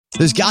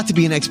There's got to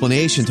be an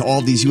explanation to all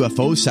of these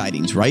UFO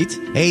sightings, right?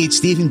 Hey, it's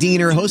Stephen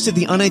Diener, host of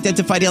the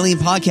Unidentified Alien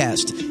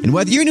Podcast. And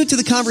whether you're new to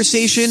the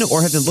conversation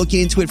or have been looking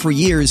into it for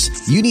years,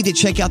 you need to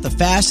check out the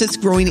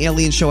fastest growing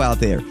alien show out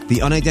there,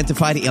 the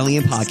Unidentified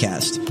Alien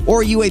Podcast,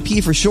 or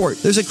UAP for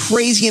short. There's a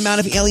crazy amount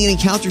of alien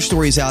encounter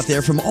stories out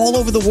there from all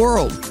over the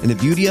world. And the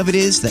beauty of it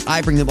is that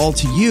I bring them all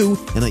to you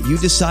and let you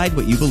decide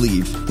what you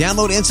believe.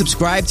 Download and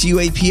subscribe to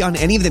UAP on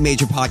any of the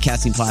major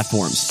podcasting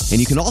platforms. And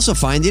you can also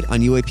find it on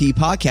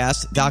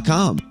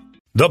UAPpodcast.com.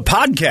 The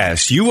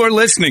podcast you are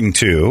listening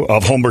to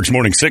of Holmberg's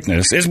Morning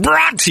Sickness is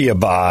brought to you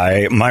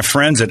by my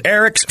friends at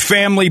Eric's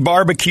Family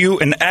Barbecue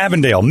in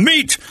Avondale.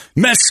 Meet,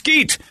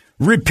 mesquite,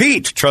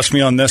 repeat. Trust me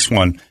on this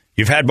one.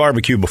 You've had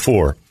barbecue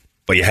before,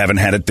 but you haven't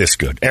had it this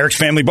good. Eric's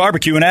Family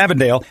Barbecue in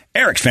Avondale,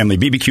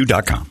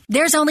 ericsfamilybbq.com.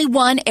 There's only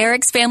one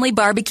Eric's Family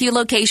Barbecue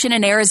location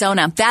in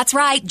Arizona. That's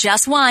right,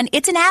 just one.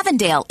 It's in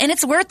Avondale, and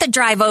it's worth the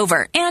drive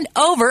over and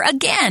over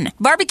again.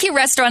 Barbecue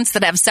restaurants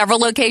that have several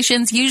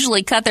locations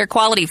usually cut their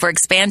quality for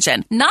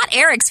expansion. Not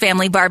Eric's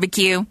Family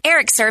Barbecue.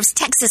 Eric serves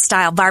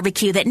Texas-style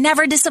barbecue that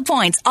never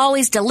disappoints,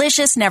 always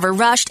delicious, never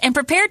rushed, and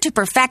prepared to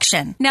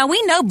perfection. Now,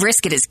 we know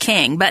brisket is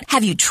king, but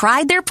have you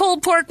tried their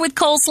pulled pork with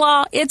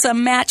coleslaw? It's a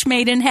match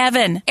made in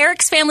heaven.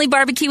 Eric's Family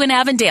Barbecue in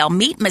Avondale.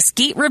 Meet,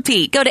 mesquite,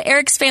 repeat. Go to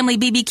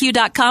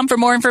ericsfamilybbq.com for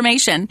more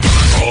information.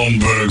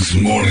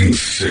 Holmberg's Morning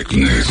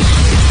Sickness.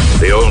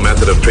 The old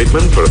method of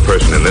treatment for a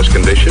person in this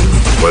condition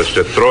was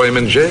to throw him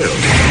in jail.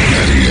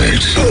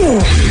 98.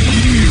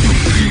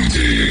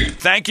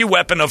 Thank you,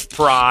 Weapon of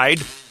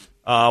Pride.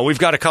 We've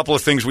got a couple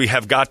of things we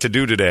have got to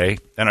do today,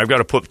 and I've got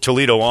to put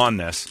Toledo on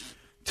this.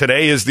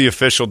 Today is the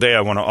official day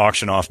I want to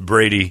auction off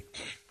Brady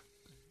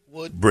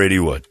Wood. Brady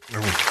Wood,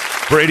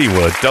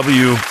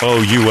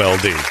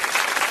 W-O-U-L-D.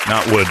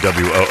 Not Wood,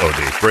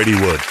 W-O-O-D. Brady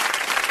Wood.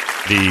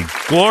 The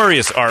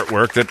glorious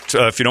artwork that,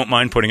 if you don't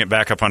mind putting it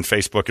back up on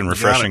Facebook and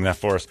refreshing that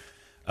for us,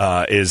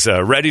 is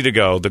ready to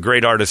go. The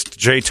great artist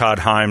J. Todd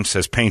Himes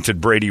has painted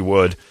Brady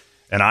Wood,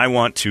 and I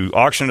want to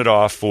auction it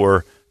off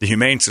for the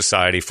Humane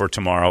Society for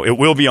tomorrow. It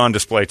will be on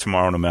display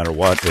tomorrow no matter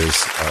what.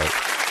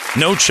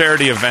 No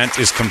charity event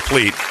is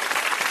complete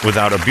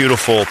without a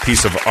beautiful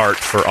piece of art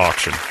for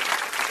auction.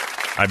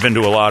 I've been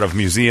to a lot of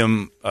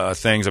museum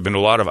things. I've been to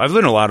a lot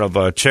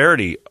of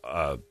charity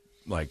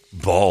like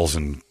balls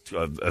and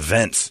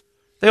events.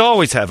 They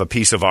always have a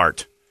piece of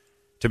art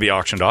to be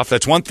auctioned off.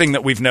 That's one thing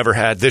that we've never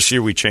had. This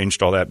year we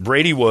changed all that.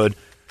 Brady Wood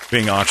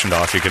being auctioned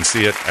off. You can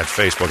see it at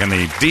Facebook, and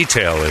the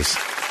detail it's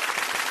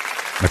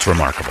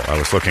remarkable. I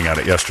was looking at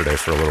it yesterday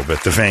for a little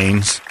bit. The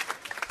veins,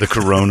 the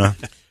corona,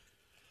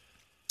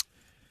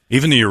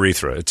 even the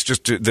urethra. It's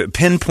just the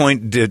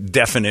pinpoint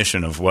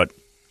definition of what.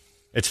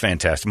 It's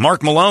fantastic.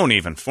 Mark Malone,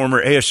 even,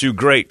 former ASU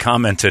great,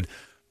 commented,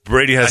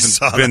 Brady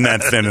hasn't been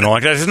that thin and all.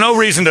 There's no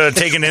reason to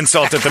take an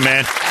insult at the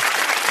man.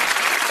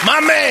 My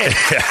man!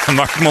 Yeah,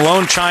 Mark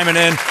Malone chiming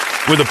in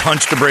with a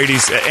punch to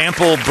Brady's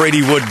ample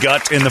Brady Wood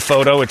gut in the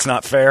photo. It's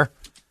not fair.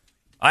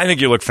 I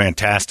think you look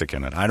fantastic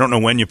in it. I don't know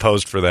when you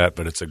posed for that,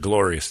 but it's a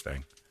glorious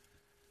thing.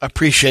 I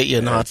appreciate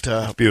you not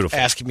beautiful.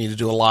 asking me to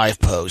do a live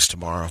pose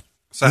tomorrow.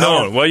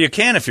 So well, you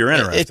can if you're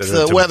interested.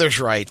 The weather's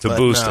right to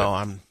boost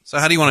it. So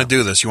how do you want to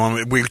do this? How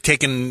are we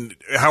taking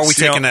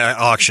an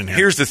auction here?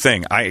 Here's the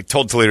thing. I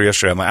told Toledo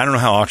yesterday, I'm like, I don't know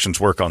how auctions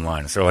work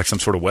online. Is there like some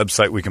sort of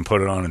website we can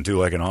put it on and do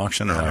like an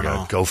auction or like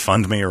a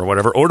GoFundMe or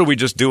whatever? Or do we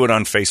just do it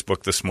on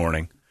Facebook this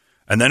morning?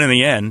 And then in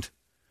the end,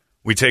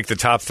 we take the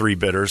top 3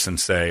 bidders and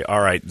say,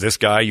 all right, this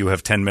guy, you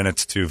have 10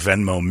 minutes to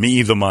Venmo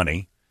me the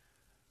money.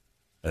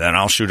 And then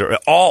I'll shoot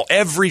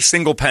every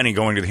single penny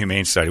going to the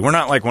Humane Society. We're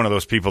not like one of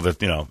those people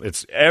that,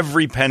 it's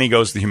every penny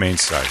goes to the Humane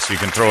Society. So you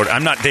can throw it.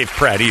 I'm not Dave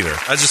Pratt either.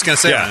 I was just going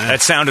to say that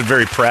sounded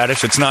very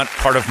Prattish. It's not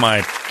part of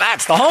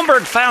that's the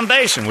Holmberg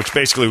Foundation, which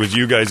basically was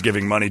you guys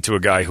giving money to a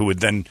guy who would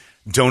then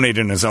donate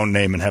in his own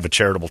name and have a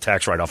charitable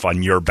tax write-off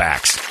on your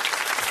backs.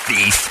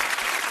 Thief.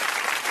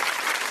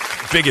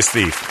 Biggest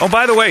thief. Oh,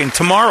 by the way, and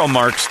tomorrow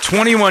marks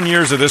 21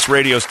 years of this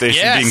radio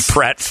station being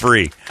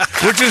Pratt-free,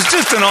 which is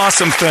just an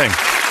awesome thing.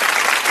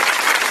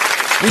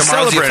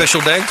 Tomorrow's the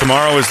official day?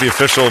 Tomorrow is the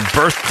official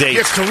birth date.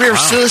 Your career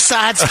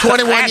suicide's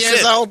 21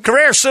 years old.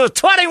 Career suicide.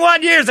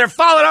 21 years. They're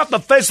falling off the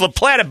face of the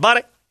planet,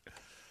 buddy.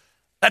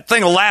 That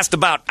thing will last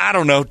about,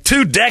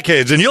 2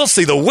 decades, and you'll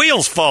see the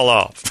wheels fall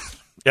off.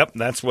 Yep,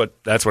 that's what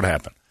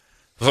happened.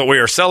 So we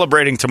are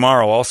celebrating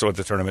tomorrow also at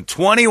the tournament.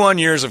 21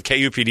 years of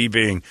KUPD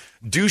being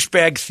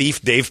douchebag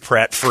thief Dave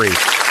Pratt free.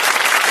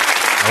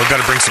 We've got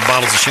to bring some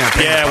bottles of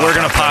champagne. Yeah, we're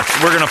gonna pop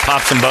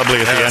some bubbly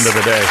at the end of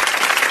the day.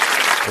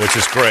 Which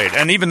is great.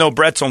 And even though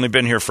Brett's only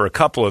been here for a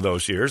couple of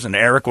those years, and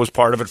Eric was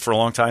part of it for a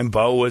long time,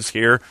 Bo was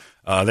here.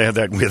 We had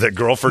that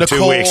girl for Nicole.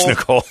 2 weeks,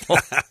 Nicole.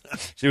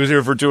 She was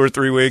here for 2 or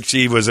 3 weeks.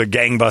 She was a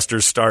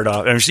gangbusters start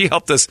off. I mean, she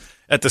helped us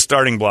at the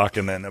starting block,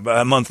 and then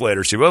about a month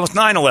later, it was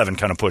 9/11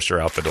 kind of pushed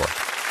her out the door.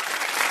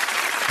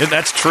 And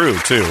that's true,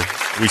 too.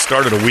 We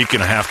started a week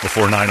and a half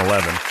before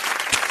 9/11.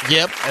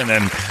 Yep. And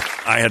then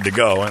I had to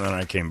go, and then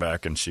I came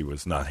back, and she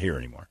was not here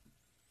anymore.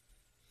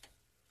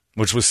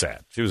 Which was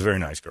sad. She was a very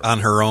nice girl. On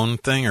her own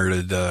thing, or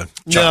did Chuck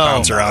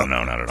bounce her out?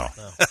 No, not at all.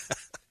 No.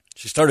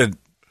 She started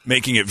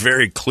making it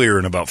very clear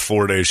in about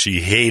 4 days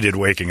she hated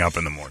waking up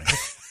in the morning.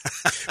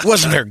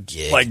 Wasn't her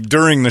gig. Like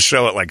during the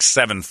show at like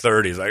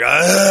 7:30, it's like,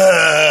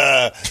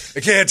 I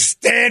can't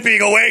stand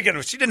being awake.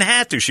 And she didn't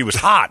have to. She was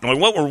hot. Like,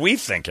 what were we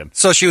thinking?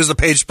 So she was the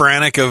Paige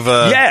Brannick of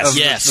yes.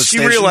 the She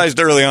station? realized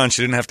early on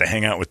she didn't have to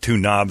hang out with two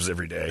knobs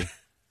every day.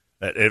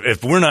 That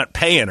if we're not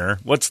paying her,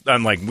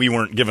 I'm like, we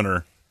weren't giving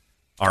her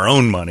our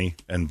own money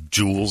and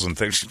jewels and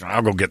things.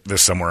 I'll go get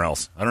this somewhere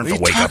else. I don't have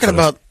to wake up. Talking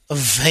about a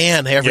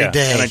van every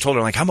day. And I told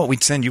her, like, how about we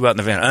send you out in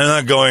the van? I'm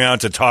not going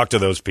out to talk to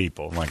those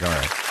people. I'm like, all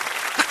right.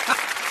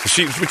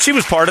 She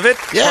was part of it.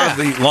 Yeah. Part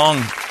of the long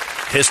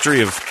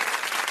history of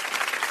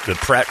the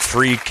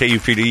Pratt-free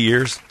KUPD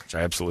years, which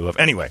I absolutely love.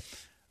 Anyway,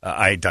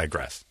 I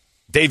digress.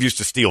 Dave used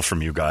to steal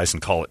from you guys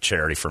and call it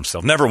charity for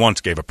himself. Never once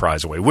gave a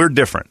prize away. We're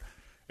different.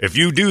 If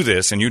you do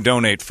this and you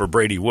donate for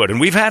Brady Wood, and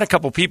we've had a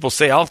couple people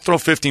say, I'll throw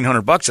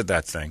 $1,500 at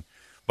that thing.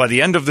 By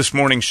the end of this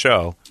morning's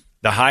show,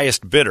 the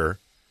highest bidder,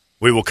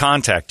 we will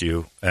contact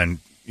you, and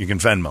you can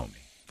Venmo me.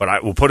 But I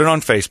will put it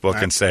on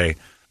Facebook and say,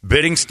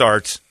 bidding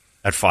starts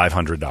at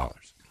 $500.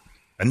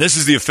 And this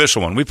is the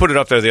official one. We put it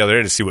up there the other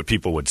day to see what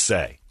people would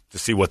say, to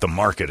see what the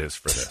market is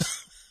for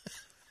this.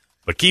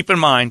 But keep in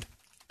mind,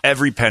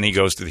 every penny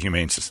goes to the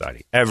Humane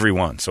Society. Every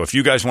one. So if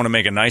you guys want to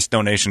make a nice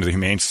donation to the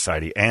Humane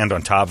Society and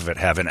on top of it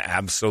have an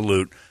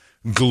absolute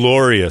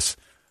glorious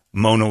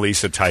Mona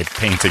Lisa type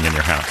painting in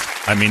your house.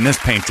 I mean, this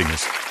painting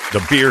is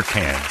the beer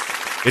can.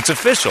 It's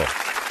official.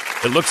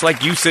 It looks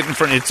like you sit in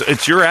front.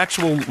 It's your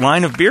actual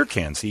line of beer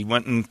cans. He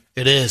went and...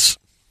 It is.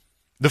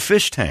 The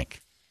fish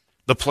tank.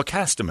 The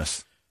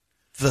Placostomus.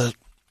 The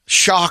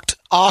shocked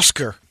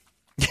Oscar.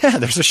 Yeah,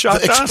 there's a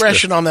shocked The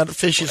expression Oscar. on that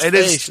fish's It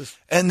face. is.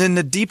 And then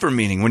the deeper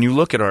meaning, when you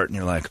look at art and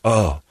you're like,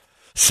 oh,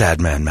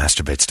 sad man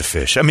masturbates to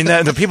fish. I mean,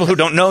 the people who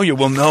don't know you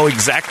will know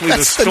exactly the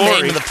That's the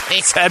story. name of the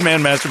painting. Sad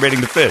man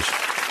masturbating to fish.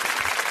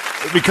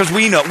 Because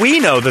we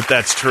know that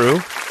that's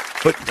true.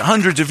 But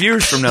hundreds of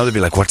years from now, they'll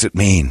be like, what's it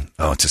mean?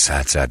 Oh, it's a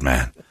sad, sad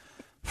man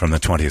from the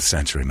 20th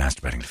century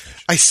masturbating to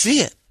fish. I see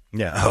it.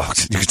 Yeah. Oh,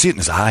 you can see it in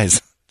his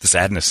eyes. The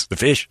sadness. The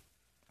fish.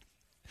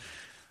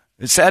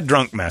 Sad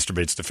drunk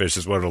masturbates to fish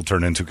is what it'll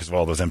turn into because of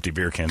all those empty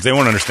beer cans. They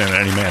won't understand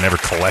that any man ever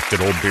collected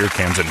old beer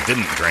cans and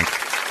didn't drink.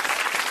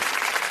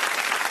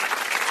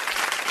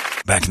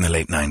 Back in the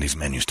late 90s,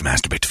 men used to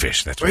masturbate to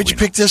fish. That's Where'd you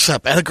pick this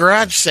up? At a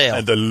garage sale.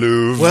 At the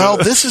Louvre. Well,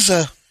 this is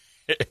a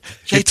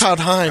J. Todd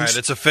Himes. All right,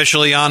 it's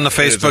officially on the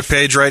Facebook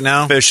page right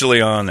now.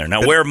 Officially on there.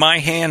 Now, where my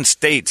hand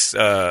states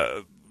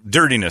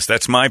dirtiness,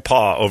 that's my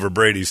paw over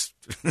Brady's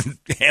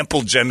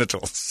ample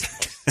genitals.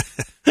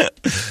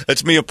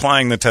 That's me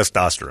applying the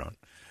testosterone.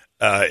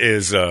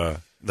 Is the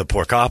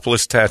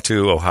Porkopolis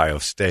tattoo, Ohio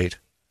State.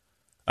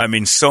 I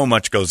mean, so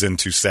much goes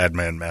into sad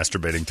man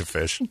masturbating to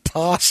fish.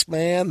 Boss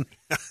man.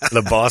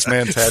 The boss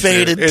man tattoo.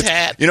 Faded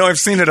tat. You know, I've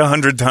seen it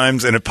 100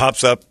 times, and it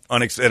pops up,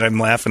 and I'm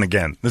laughing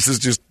again. This is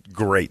just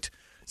great.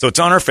 So it's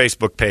on our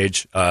Facebook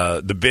page.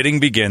 The bidding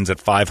begins at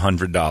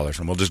 $500,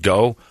 and we'll just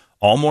go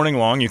all morning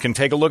long. You can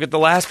take a look at the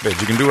last bids.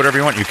 You can do whatever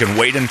you want. You can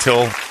wait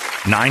until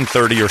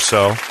 9:30 or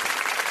so,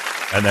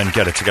 and then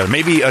get it together.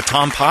 Maybe a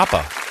Tom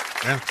Papa.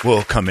 Yeah.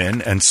 Will come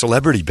in and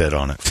celebrity bid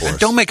on it for us.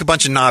 Don't make a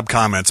bunch of knob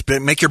comments.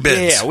 Make your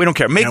bids. Yeah, we don't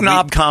care. Make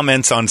knob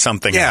comments on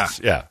something else.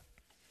 Yeah.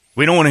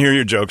 We don't want to hear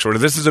your jokes.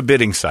 This is a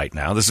bidding site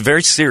now. This is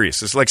very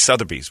serious. This is like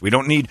Sotheby's. We'll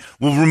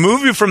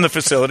remove you from the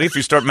facility if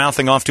you start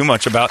mouthing off too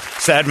much about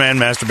sad man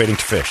masturbating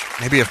to fish.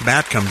 Maybe if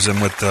Matt comes in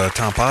with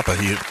Tom Papa,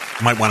 he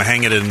might want to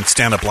hang it in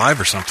Stand Up Live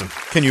or something.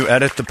 Can you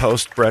edit the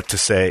post, Brett, to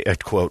say,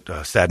 quote,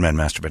 sad man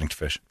masturbating to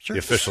fish? Sure. The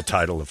official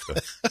title of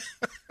the...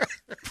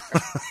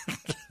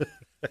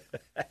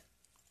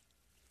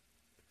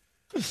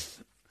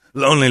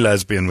 Lonely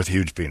lesbian with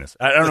huge penis.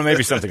 I don't know,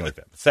 maybe something like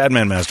that. Sad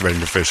man masturbating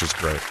to fish is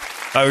great.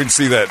 I would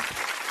see that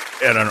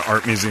at an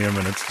art museum,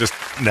 and it's just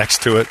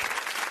next to it.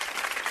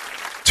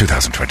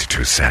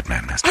 2022 sad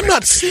man masturbating. I'm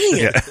not seeing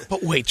it. Yeah.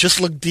 But wait,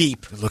 just look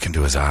deep. Look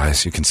into his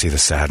eyes. You can see the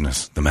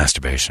sadness, the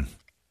masturbation,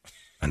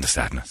 and the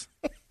sadness.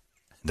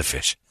 The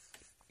fish.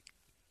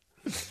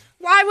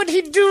 Why would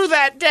he do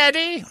that,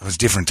 Daddy? It was a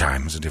different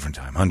time. It was a different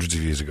time. Hundreds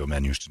of years ago,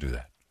 men used to do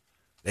that.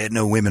 They had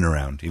no women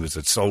around. He was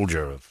a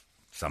soldier of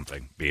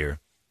something, beer.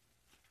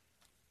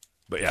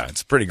 But yeah,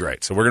 it's pretty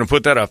great. So we're going to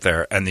put that up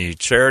there, and the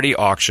charity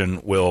auction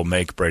will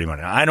make Brady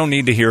money. I don't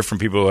need to hear from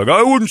people like,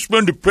 I wouldn't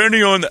spend a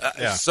penny on that.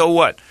 Yeah. So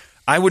what?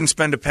 I wouldn't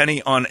spend a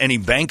penny on any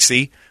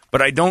Banksy,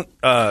 but I don't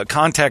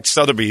contact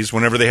Sotheby's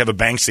whenever they have a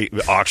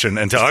Banksy auction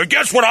and tell,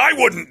 guess what I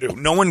wouldn't do?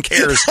 No one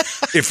cares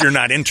if you're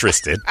not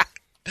interested.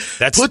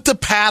 Put the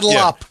paddle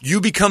up.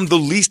 You become the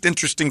least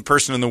interesting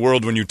person in the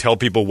world when you tell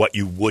people what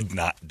you would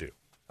not do.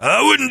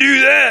 I wouldn't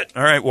do that.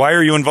 All right, why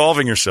are you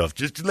involving yourself?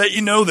 Just to let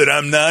you know that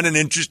I'm not an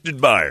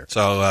interested buyer.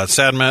 So,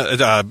 sad man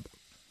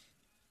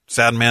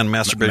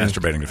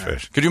masturbating to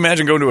fish. Could you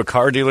imagine going to a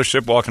car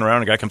dealership, walking around,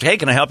 and a guy comes, hey,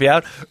 can I help you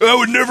out? I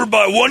would never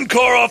buy one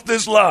car off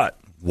this lot.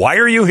 Why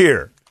are you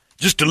here?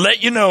 Just to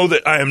let you know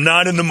that I am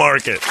not in the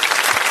market.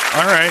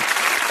 All right.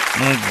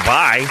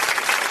 Bye.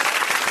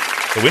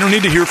 So we don't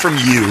need to hear from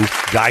you,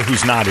 guy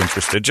who's not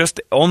interested.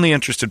 Just only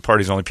interested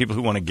parties, only people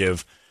who want to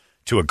give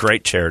to a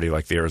great charity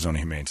like the Arizona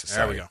Humane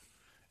Society. There we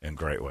go. In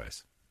great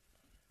ways.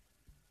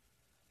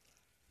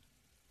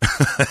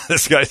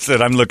 This guy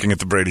said, I'm looking at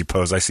the Brady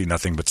pose. I see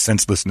nothing but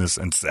senselessness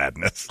and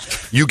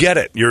sadness. You get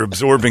it. You're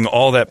absorbing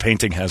all that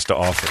painting has to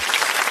offer.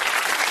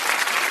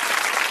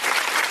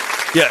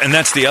 Yeah, and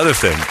that's the other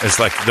thing. It's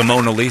like the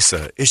Mona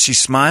Lisa. Is she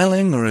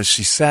smiling or is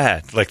she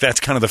sad? Like, that's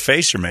kind of the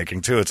face you're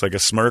making, too. It's like a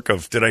smirk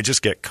of, did I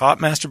just get caught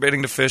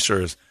masturbating to fish,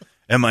 or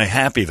am I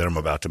happy that I'm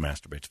about to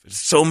masturbate to fish?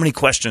 So many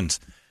questions.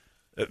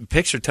 A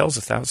picture tells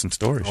 1,000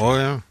 stories. Oh,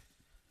 yeah.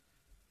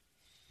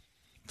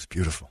 It's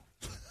beautiful.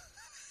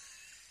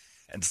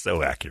 And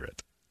so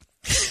accurate.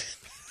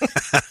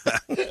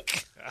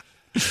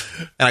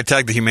 And I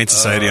tagged the Humane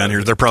Society on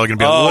here. They're probably going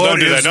to be like, oh, don't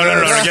do that. No,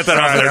 get that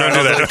off there. Don't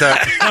do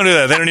that. Don't do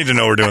that. They don't need to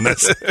know we're doing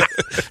this.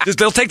 Just,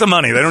 they'll take the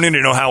money. They don't need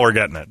to know how we're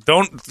getting it.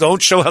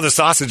 Don't show how the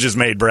sausage is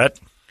made, Brett.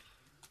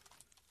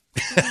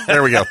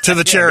 There we go. To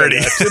the charity.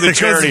 To the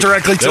charity.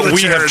 Directly to the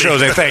we charity. Have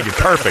chosen. Thank you.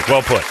 Perfect.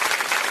 Well put.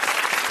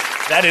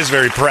 That is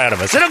very proud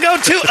of us. It'll go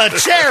to a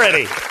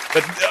charity.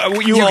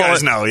 But you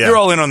guys know, yeah. You're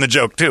all in on the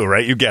joke, too,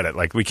 right? You get it.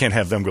 Like, we can't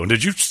have them going,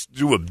 did you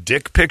do a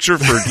dick picture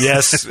for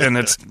yes? And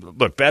it's,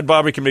 look, Bad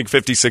Bobby can make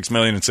 $56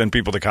 million and send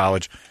people to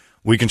college.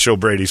 We can show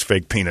Brady's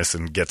fake penis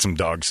and get some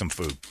dogs some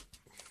food.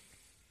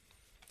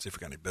 See if we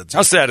got any bids.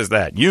 How sad is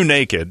that? You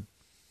naked,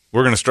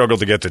 we're going to struggle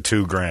to get to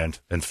 $2,000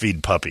 and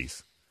feed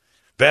puppies.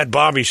 Bad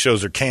Bobby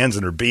shows her cans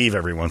and her beef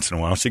every once in a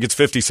while. She gets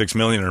 $56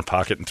 million in her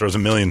pocket and throws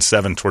 $1.7 million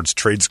towards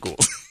trade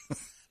schools.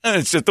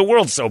 It's just, the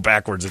world's so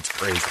backwards, it's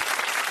crazy.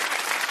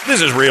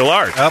 This is real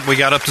art. Oh, we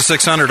got up to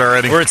 600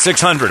 already. We're at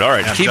 600. All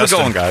right, yeah, keep Justin.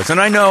 it going, guys.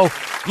 And I know.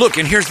 Look,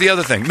 and here's the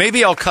other thing.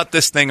 Maybe I'll cut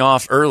this thing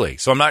off early,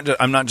 so I'm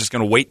not just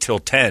going to wait till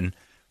 10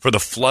 for the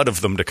flood of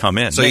them to come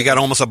in. So you got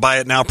almost a buy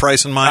it now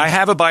price in mind. I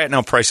have a buy it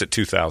now price at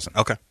 $2,000.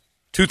 Okay,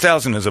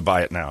 $2,000 is a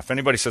buy it now. If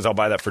anybody says I'll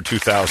buy that for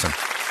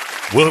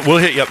 $2,000, we'll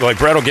hit you up. Like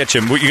Brett will get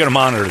you. You got to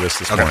monitor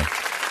this morning.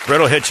 Brett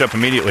will hit you up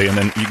immediately, and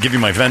then you give you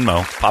my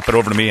Venmo, pop it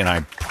over to me, and I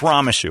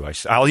promise you,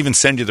 I'll even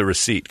send you the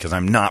receipt because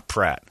I'm not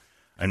Pratt.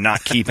 I'm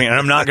not keeping, and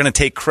I'm not going to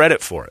take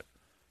credit for it.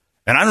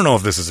 And I don't know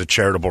if this is a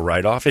charitable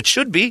write-off. It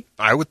should be.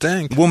 I would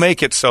think. We'll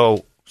make it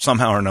so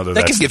somehow or another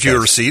they can give you a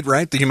receipt,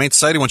 right? The Humane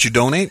Society, once you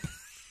donate.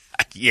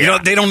 Yeah.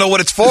 They don't know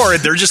what it's for.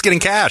 They're just getting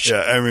cash.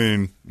 Yeah, I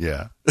mean,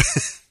 yeah.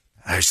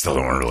 I still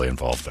don't want to really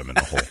involve them in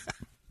the whole.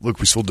 Look,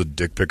 we sold a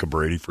dick pic of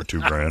Brady for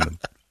 $2,000.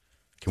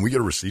 Can we get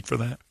a receipt for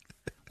that?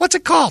 What's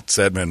it called?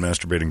 Sad man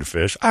masturbating to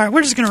fish. All right,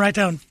 we're just going to write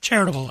down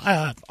charitable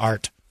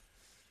art.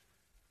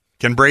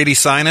 Can Brady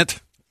sign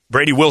it?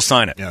 Brady will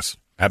sign it. Yes.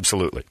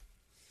 Absolutely.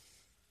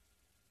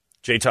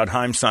 J. Todd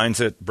Himes signs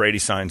it. Brady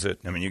signs it.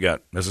 I mean,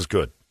 this is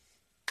good.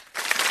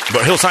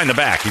 But he'll sign the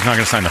back. He's not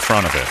going to sign the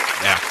front of it.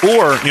 Yeah.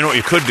 Or, you know what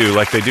you could do,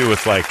 like they do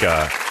with like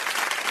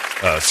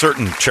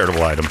certain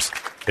charitable items,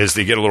 is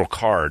they get a little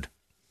card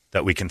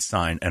that we can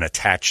sign and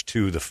attach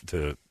to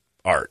the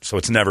art. So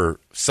it's never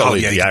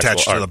solely the actual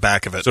attached art. to the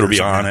back of it. So it'll be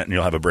on it, and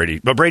you'll have a Brady.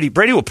 But Brady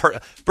will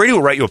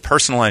write you a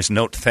personalized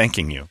note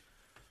thanking you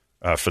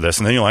for this,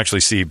 and then you'll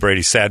actually see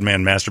Brady's sad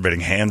man masturbating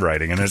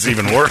handwriting, and it's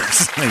even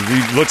worse.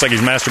 He looks like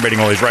he's masturbating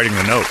while he's writing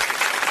the note.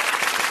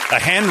 A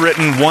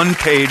handwritten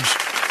one-page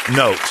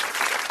note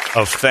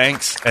of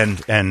thanks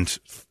and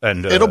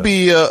it'll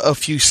be a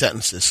few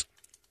sentences.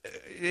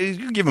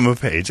 You give him a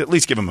page. At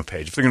least give him a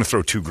page. If they're going to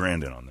throw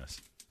 $2,000 in on this.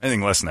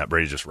 Anything less than that,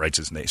 Brady just writes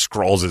his name,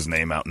 scrawls his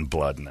name out in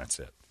blood, and that's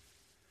it.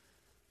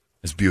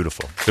 It's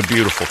beautiful. It's a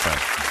beautiful thing.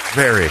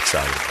 Very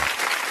excited about it.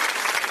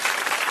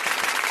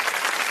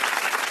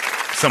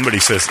 Somebody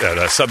says,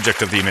 the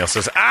subject of the email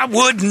says, I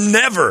would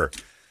never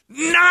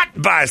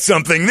not buy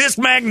something this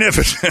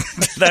magnificent.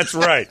 That's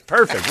right.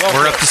 Perfect. Well,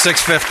 we're up to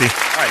 650.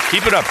 All right,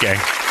 keep it up, gang.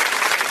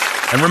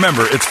 And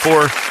remember, it's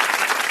for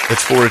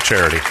a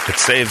charity. It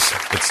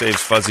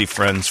saves fuzzy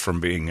friends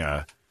from being,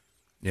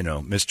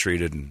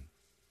 mistreated and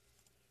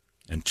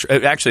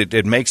actually,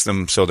 it makes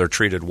them so they're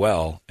treated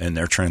well in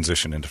their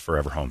transition into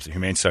forever homes. The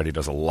Humane Society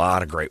does a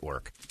lot of great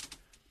work,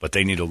 but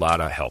they need a lot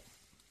of help,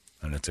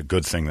 and it's a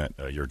good thing that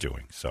you're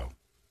doing. So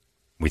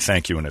we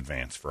thank you in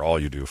advance for all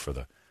you do for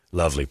the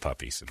lovely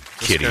puppies and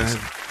kitties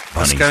and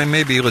bunnies. This guy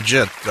may be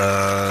legit.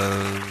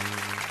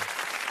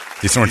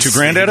 He's throwing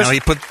 $2,000 at us? No,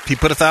 he put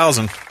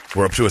 1,000.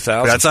 We're up to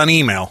 1,000. That's on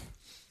email.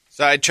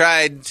 So I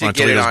tried to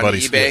get it on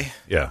eBay,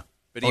 yeah,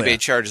 but eBay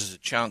charges a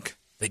chunk.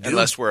 They do?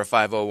 Unless we're a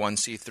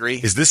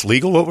 501c3. Is this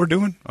legal, what we're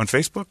doing on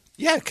Facebook?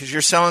 Yeah, because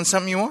you're selling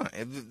something you want.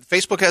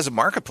 Facebook has a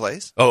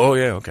marketplace. Oh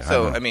yeah, okay.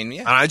 So, I mean,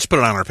 yeah. I just put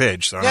it on our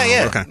page. So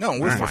Yeah. Okay. No,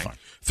 we're fine.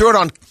 Throw it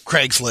on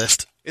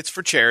Craigslist. It's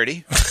for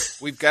charity.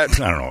 We've got...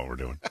 I don't know what we're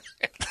doing.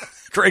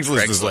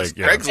 Craigslist is like...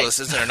 Yeah. Craigslist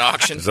isn't an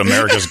auction. It's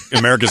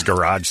America's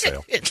garage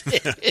sale.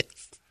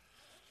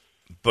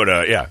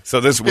 But, yeah.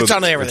 So this it's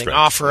on everything.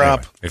 Offer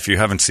up. If you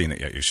haven't seen it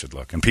yet, you should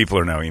look. And people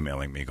are now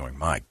emailing me going,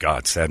 my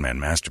God, Sad Man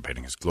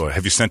masturbating is glorious.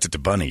 Have you sent it to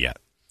Bunny yet?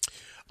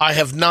 I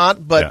have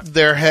not, but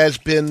there has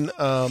been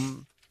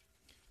some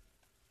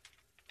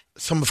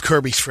of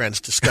Kirby's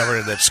friends discovered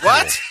it at school.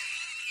 What?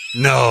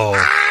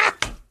 No.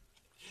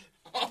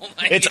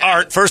 It's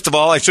art. First of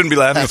all, I shouldn't be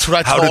laughing. That's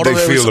what I How told did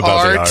they him, it feel was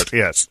about art. the art?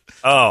 Yes.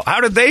 Oh, how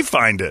did they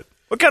find it?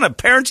 What kind of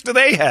parents do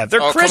they have? They're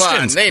Christians.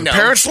 Come on, they know.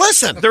 Parents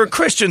listen. They're a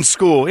Christian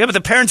school. Yeah, but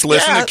the parents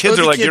listen. Yeah, the kids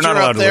are like, you're not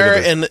allowed to look there,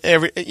 at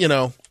this.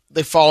 and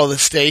they follow the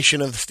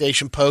station. If the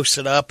station posts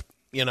it up,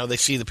 they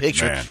see the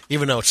picture, Man.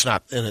 even though it's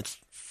not in its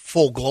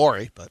full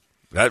glory. But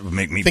That would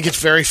make me I think it's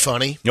very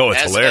funny. Oh,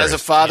 it's hilarious. As a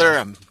father,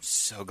 I'm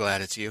so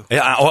glad it's you.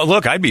 Yeah,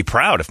 look, I'd be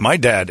proud if my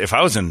dad, if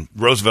I was in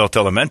Roosevelt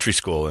Elementary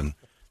School and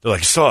they're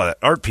like, saw that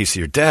art piece of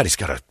your dad, he's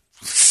got a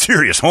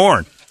serious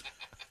horn.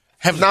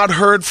 Have not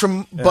heard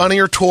from Bunny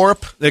or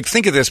Torp. Like,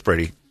 think of this,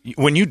 Brady.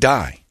 When you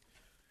die,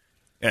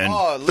 and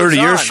it 30 lives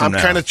years on. from I'm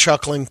now, kind of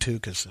chuckling too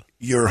because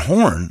your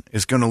horn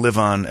is going to live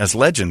on as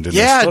legend. In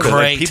Yeah, this photo.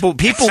 great. Like,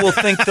 people will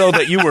think, though,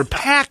 that you were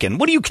packing.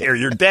 What do you care?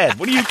 You're dead.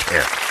 What do you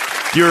care?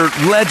 Your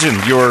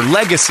legend, your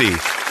legacy,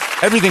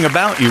 everything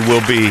about you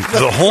will be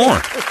the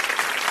horn.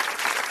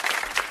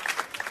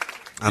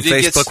 On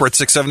Facebook, we're at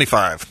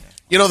 675.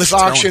 this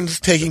auction's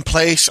taking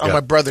place on my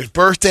brother's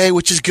birthday,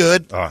 which is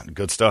good. Oh,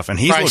 good stuff. And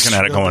he's Price looking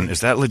at it will going, be-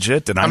 is that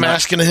legit? Did I I'm not-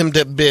 asking him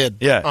to bid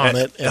Yeah, on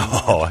it.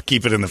 And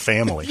keep it in the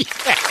family.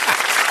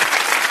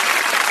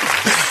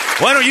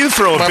 Why don't you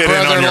throw a my bid in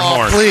on your brother-in-law,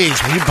 horn?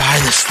 please, will you buy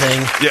this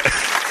thing? Yeah.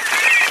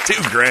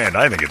 $2,000.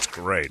 I think it's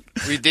great.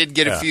 We did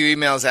get a few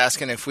emails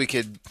asking if we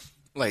could,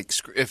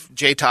 if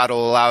J. Todd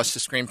will allow us to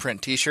screen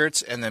print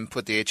T-shirts and then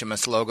put the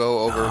HMS logo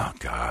over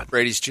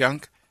Brady's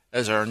junk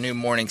as our new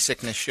morning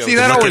sickness show. See,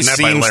 that always that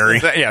by seems. Larry.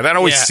 That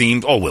always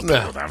seemed. Oh, we'll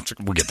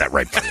get that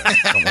right. By Larry.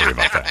 Don't worry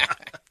about that.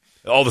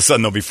 All of a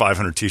sudden, there'll be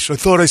 500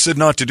 T-shirts. I thought I said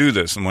not to do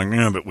this. I'm like,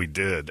 yeah, but we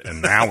did,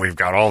 and now we've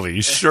got all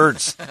these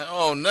shirts.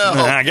 Oh no!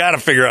 I got to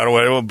figure out a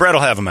way. Well, Brett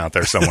will have them out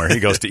there somewhere. He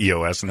goes to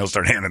EOS, and he'll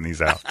start handing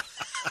these out.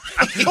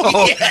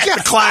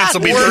 The clients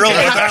will be thrilled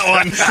with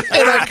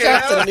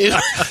that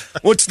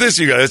one. What's this,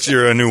 you guys? It's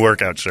your new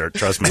workout shirt.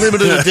 Trust me.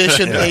 Limited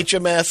edition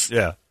HMS.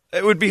 Yeah.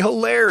 It would be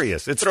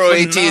hilarious. It's Throw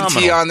phenomenal.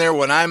 AT&T on there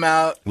when I'm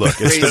out. Look,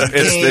 it's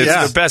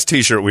the best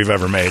T-shirt we've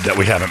ever made that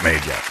we haven't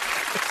made yet.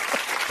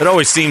 It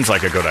always seems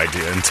like a good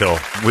idea until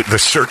the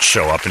shirts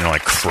show up and you're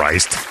like,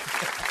 Christ.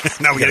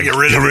 Now we got to get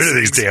rid of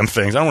these damn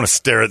things. I don't want to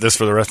stare at this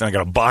for the rest. I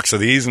got a box of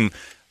these, and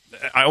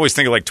I always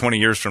think of like 20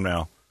 years from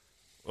now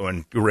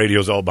when the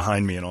radio's all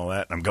behind me and all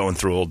that, and I'm going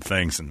through old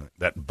things and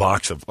that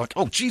box of like,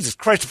 oh Jesus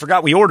Christ, I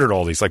forgot we ordered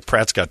all these. Like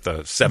Pratt's got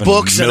the 7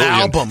 Books million,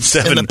 and albums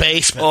in the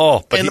basement.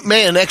 Oh, but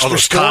an extra all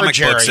those storage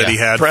comic books area. that he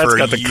had Pratt's for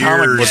got the years.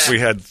 comic books we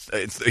had.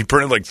 He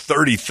printed like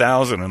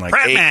 30,000, and like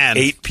Prattman.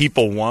 eight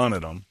people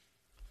wanted them.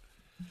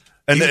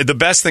 And the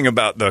best thing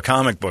about the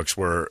comic books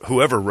were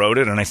whoever wrote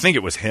it, and I think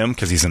it was him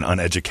because he's an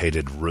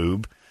uneducated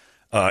rube.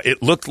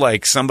 It looked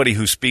like somebody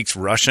who speaks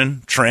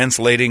Russian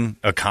translating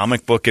a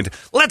comic book into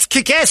 "Let's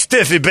kick ass,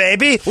 Stiffy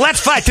baby. Let's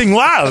fighting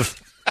love."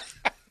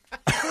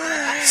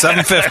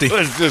 750. It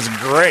was just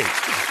great.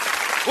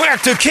 We're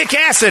to kick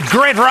ass at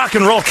great rock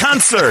and roll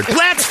concert.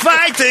 Let's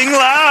fighting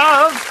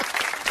love.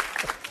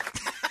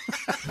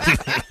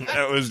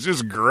 That was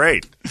just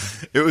great.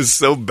 It was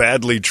so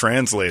badly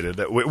translated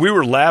that we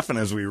were laughing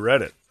as we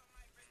read it.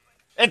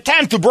 It's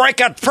time to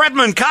break out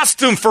Fredman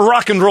costume for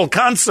rock and roll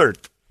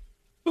concert.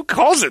 Who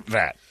calls it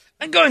that?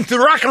 I'm going to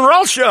rock and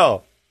roll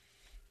show.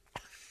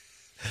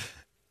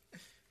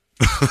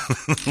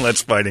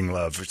 Let's Fighting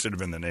Love. It should have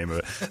been the name of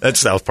it. That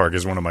South Park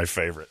is one of my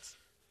favorites.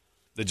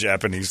 The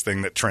Japanese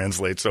thing that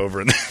translates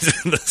over in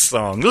the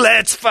song.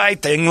 Let's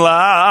Fighting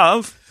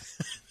Love.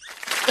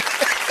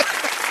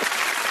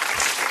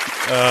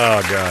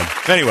 Oh,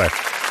 God. Anyway,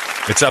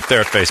 it's up there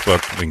at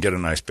Facebook. We can get a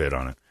nice bid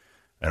on it.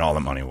 And all the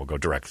money will go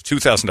direct.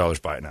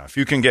 $2,000 buy it now. If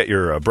you can get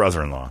your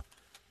brother-in-law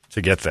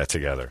to get that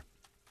together.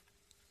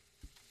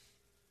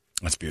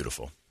 That's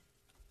beautiful.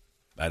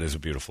 That is a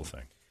beautiful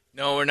thing.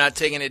 No, we're not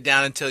taking it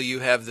down until you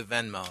have the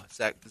Venmo.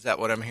 Is that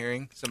what I'm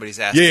hearing? Somebody's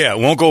asking. Yeah, it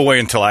won't go away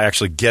until I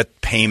actually get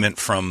payment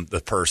from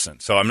the person.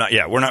 So I'm not.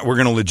 Yeah, we're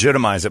going to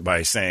legitimize it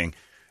by saying,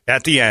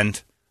 at the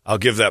end, I'll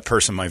give that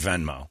person my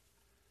Venmo,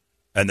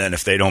 and then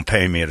if they don't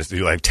pay me, it'll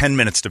do like 10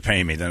 minutes to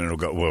pay me. Then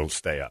we'll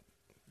stay up.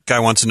 Guy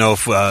wants to know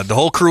if the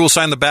whole crew will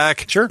sign the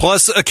back. Sure.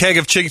 Plus a keg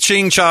of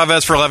Ching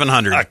Chavez for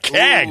 $1,100. A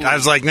keg. Ooh. I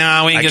was like,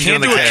 no, we ain't I gonna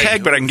can't do do the a keg.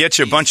 keg, but I can get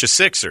you a bunch of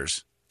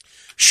Sixers.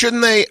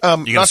 Shouldn't they?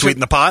 You gonna sweeten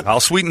the pot? I'll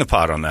sweeten the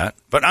pot on that,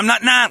 but I'm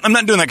not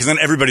doing that because then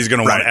everybody's going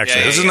to want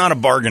extra. This is not a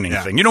bargaining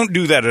thing. You don't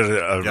do that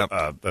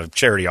at a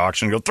charity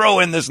auction. You'll throw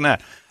in this and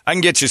that. I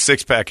can get you a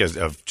 6-pack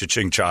of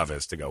Ching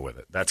Chavez to go with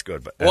it. That's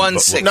good. But One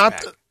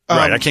 6-pack.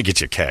 Right, I can't get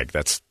you a keg.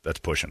 That's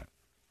pushing it.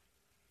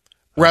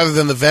 Rather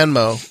than the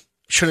Venmo,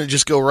 shouldn't it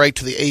just go right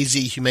to the AZ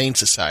Humane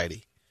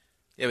Society?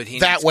 Yeah, but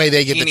that way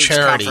they get the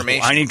charity.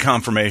 I need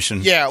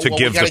confirmation to we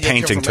give the gotta get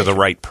painting to the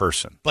right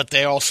person. But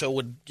they also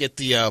would get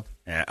the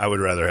I would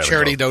rather have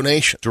charity it go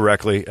donation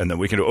directly, and then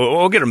we can.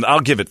 We'll get them.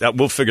 I'll give it.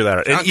 We'll figure that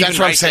out. And That's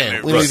what I'm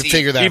saying. We need to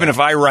figure that even out. if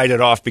I write it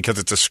off because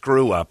it's a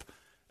screw up,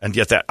 and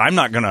get that, I'm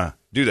not going to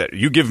do that.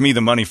 You give me the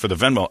money for the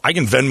Venmo. I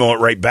can Venmo it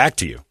right back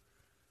to you,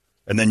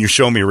 and then you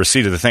show me a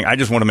receipt of the thing. I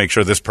just want to make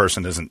sure this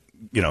person isn't,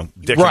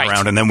 dicking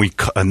around, and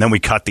then we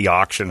cut the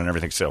auction and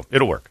everything. So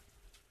it'll work.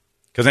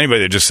 Because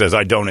anybody that just says,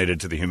 I donated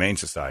to the Humane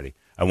Society,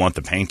 I want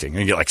the painting,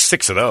 and you get like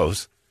 6 of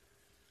those.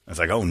 It's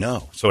like, oh,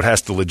 no. So it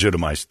has to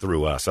legitimize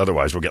through us.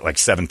 Otherwise, we'll get like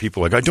 7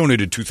 people like, I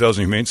donated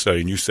 2,000 Humane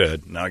Society, and you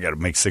said, now I got to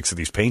make 6 of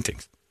these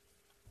paintings.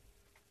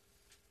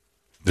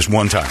 Just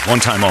one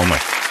time only.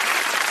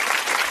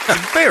 A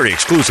very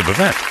exclusive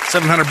event.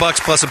 $700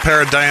 plus a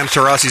pair of Diane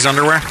Taurasi's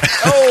underwear.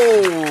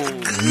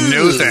 Oh,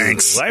 no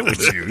thanks. Why would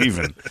you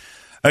even?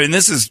 I mean,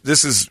 this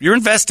is you're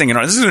investing in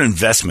art. This is an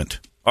investment.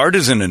 Art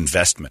is an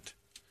investment.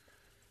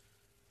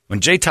 When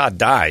J. Todd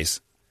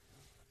dies,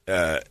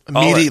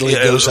 immediately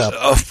it goes up.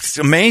 Oh, it's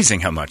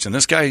amazing how much. And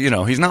this guy,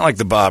 he's not like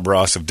the Bob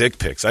Ross of dick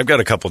pics. I've got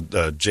a couple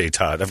J.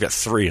 Todd. I've got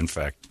 3, in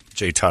fact,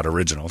 J. Todd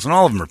originals, and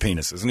all of them are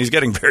penises. And he's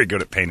getting very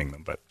good at painting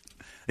them. But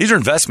these are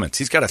investments.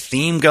 He's got a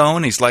theme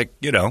going. He's like,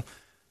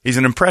 he's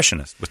an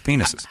impressionist with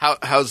penises.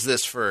 How's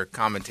this for a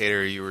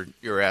commentator you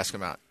were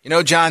asking about?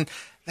 John,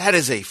 that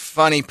is a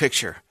funny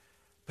picture,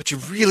 but you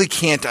really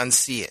can't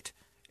unsee it.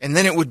 And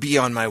then it would be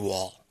on my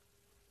wall.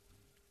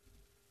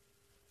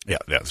 Yeah,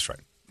 that's right.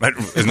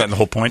 Isn't that the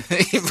whole point?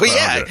 But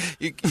yeah,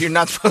 you're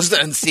not supposed to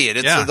unsee it.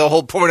 It's the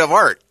whole point of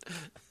art.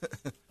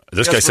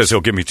 This guy says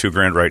he'll give me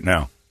 $2,000 right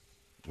now.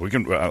 We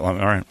can. All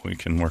right, we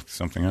can work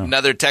something out.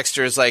 Another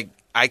texter is like,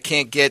 I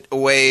can't get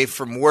away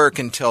from work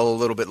until a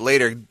little bit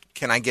later.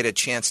 Can I get a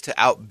chance to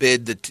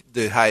outbid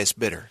the highest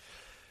bidder?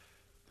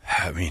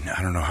 I mean,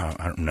 I don't know how.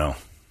 I don't know.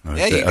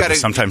 Yeah, you gotta,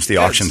 sometimes the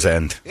auctions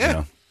end.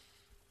 Yeah.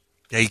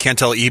 Yeah, you can't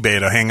tell eBay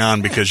to hang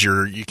on because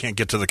you can't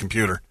get to the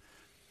computer.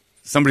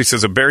 Somebody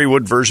says a Barry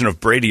Wood version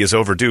of Brady is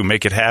overdue.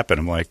 Make it happen.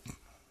 I'm like,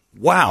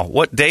 wow,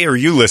 what day are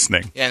you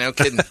listening? Yeah, no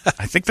kidding.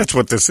 I think that's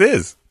what this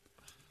is.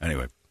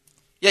 Anyway.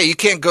 Yeah, you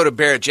can't go to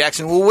Barrett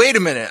Jackson. Well, wait a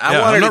minute.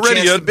 I wanted a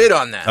chance to bid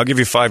on that. I'll give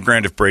you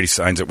 $5,000 if Brady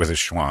signs it with his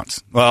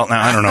Schwantz. Well,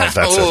 now I don't know if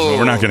that's it.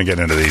 We're not going to get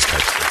into these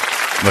types of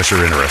things. Unless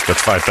you're interested.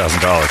 That's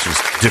 $5,000.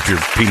 Just dip your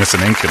penis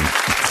in ink and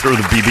throw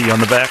the BB on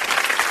the back.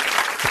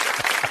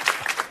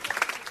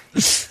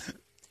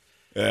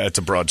 Yeah, it's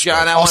a broad stroke.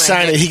 John, I'll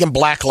sign it. He can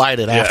blacklight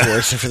it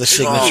afterwards for the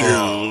signature.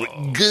 Oh,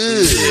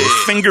 good.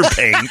 Finger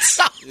paints.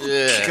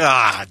 Yeah.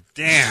 God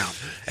damn.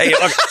 Hey,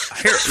 look,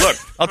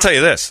 I'll tell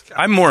you this.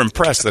 I'm more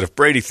impressed that if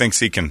Brady thinks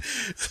he can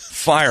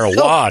fire a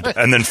wad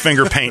and then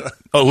finger paint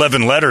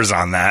 11 letters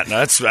on that,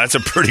 that's a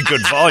pretty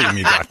good volume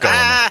you got going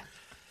there.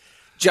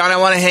 John, I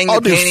want to hang the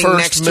painting first,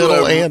 next middle,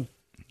 to and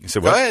You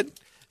said what? Go ahead. It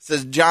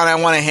says, John, I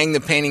want to hang the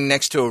painting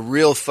next to a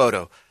real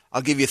photo.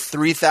 I'll give you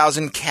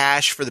 $3,000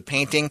 cash for the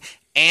painting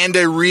and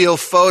a real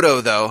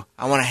photo, though.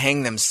 I want to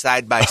hang them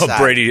side by side. Oh,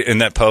 Brady in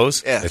that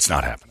pose? Yeah. It's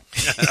not happening.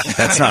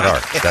 That's not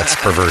art. That's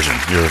perversion.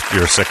 You're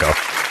a sicko.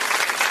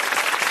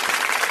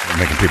 You're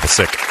making people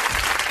sick.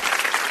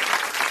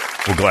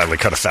 We'll gladly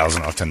cut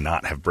 $1,000 off to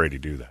not have Brady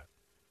do that.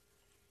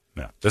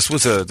 No, it's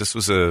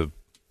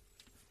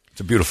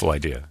a beautiful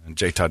idea, and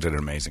J. Todd did an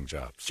amazing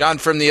job. John,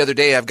 from the other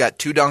day, I've got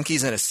 2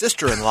 donkeys and a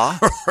sister-in-law.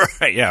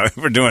 Right? Yeah,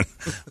 we're doing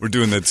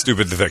that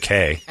stupid the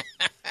K,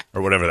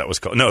 or whatever that was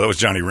called. No, that was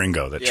Johnny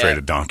Ringo that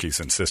traded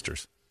donkeys and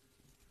sisters.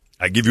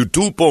 I give you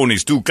 2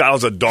 ponies, 2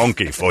 cows, a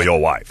donkey for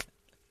your wife,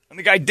 and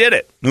the guy did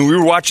it. And we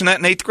were watching that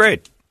in 8th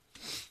grade.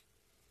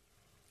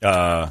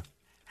 How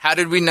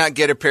did we not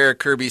get a pair of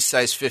Kirby's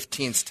size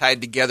 15s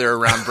tied together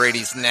around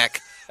Brady's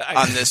neck?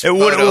 On this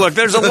photo. Look,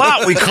 there's a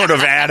lot we could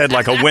have added,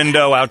 like a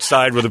window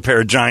outside with a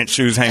pair of giant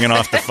shoes hanging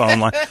off the phone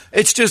line.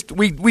 It's just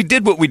we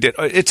did what we did.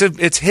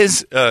 It's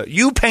his.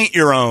 You paint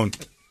your own.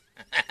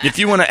 If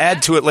you want to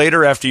add to it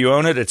later after you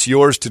own it, it's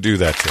yours to do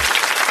that too.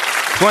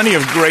 Plenty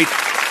of great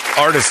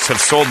artists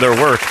have sold their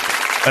work,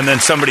 and then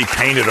somebody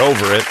painted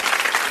over it,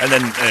 and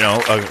then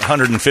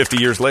 150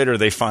 years later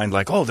they find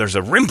like, oh, there's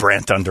a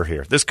Rembrandt under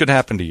here. This could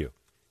happen to you.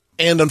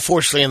 And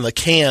unfortunately, in the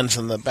cans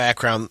in the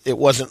background, it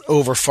wasn't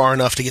over far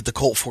enough to get the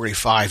Colt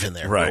 45 in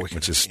there. Right,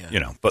 which is,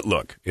 but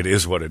look, it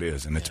is what it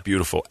is, and it's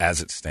beautiful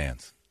as it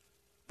stands.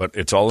 But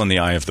it's all in the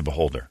eye of the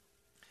beholder.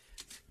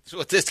 That's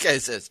what this guy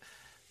says.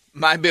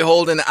 My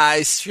beholden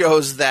eye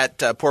shows that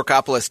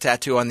Porkopolis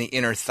tattoo on the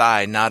inner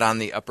thigh, not on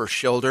the upper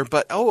shoulder.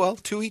 But, oh, well,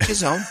 to each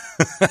his own.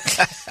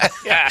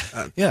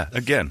 Yeah,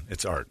 again,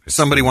 it's art.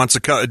 Somebody wants to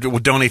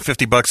donate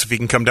 $50 if he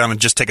can come down and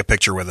just take a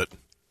picture with it.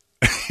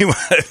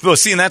 Well,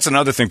 see, and that's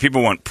another thing.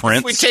 People want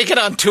prints. We take it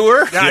on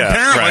tour?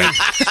 Apparently. Right.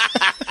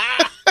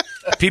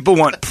 People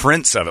want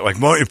prints of it.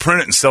 Like, well, you print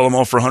it and sell them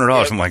all for $100.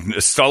 Yep. I'm like,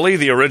 Sully,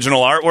 the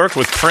original artwork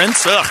with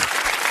prints? Ugh.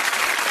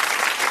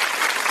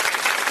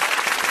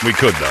 We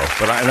could, though.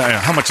 But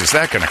how much is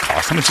that going to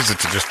cost? How much is it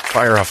to just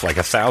fire off like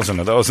 1,000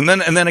 of those? And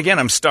then again,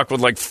 I'm stuck with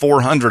like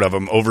 400 of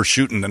them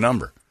overshooting the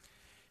number.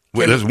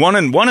 There's one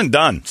and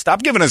done.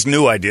 Stop giving us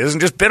new ideas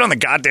and just bid on the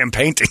goddamn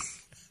painting.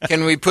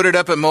 Can we put it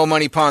up at Mo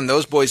Money Pond?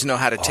 Those boys know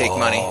how to take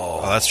money.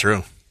 Oh, that's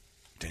true.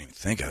 Didn't even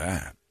think of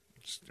that.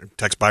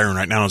 Text Byron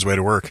right now on his way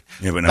to work.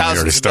 Yeah, but now we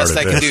already started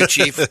this. Best I can do,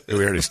 Chief. We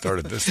already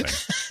started this thing.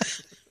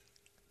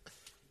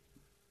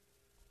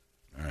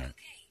 All right.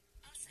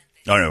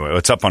 Oh, anyway,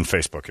 it's up on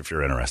Facebook if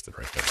you're interested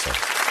right there. So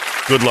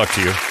good luck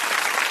to you.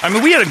 I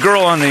mean, we had a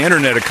girl on the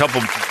internet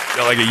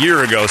a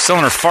year ago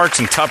selling her farts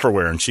in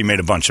Tupperware, and she made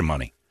a bunch of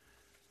money.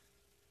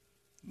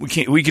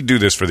 we could do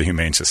this for the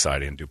Humane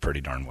Society and do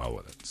pretty darn well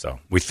with it. So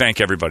we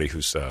thank everybody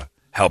who's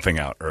helping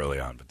out early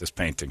on. But this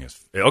painting is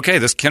okay.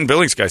 This Ken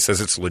Billings guy says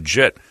it's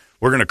legit.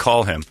 We're going to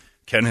call him.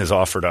 Ken has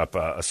offered up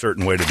a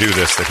certain way to do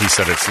this that he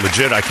said it's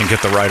legit. I can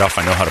get the write-off.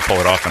 I know how to pull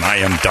it off, and I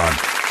am done.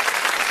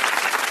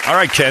 All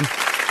right, Ken.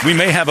 We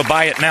may have a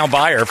buy it now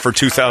buyer for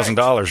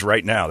 $2,000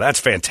 right now. That's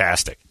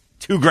fantastic.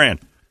 $2,000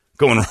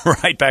 going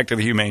right back to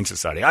the Humane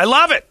Society. I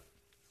love it.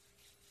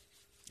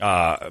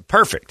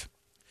 Perfect.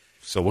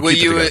 So we'll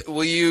keep it together.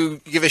 Will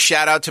you give a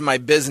shout out to my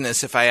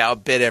business if I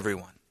outbid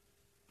everyone?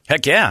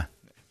 Heck yeah.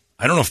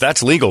 I don't know if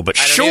that's legal, but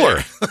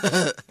sure.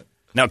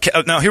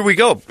 Now here we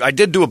go. I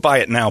did do a buy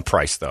it now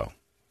price though.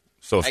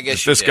 So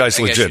if this guy's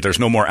legit, there's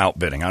no more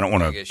outbidding. I don't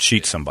want to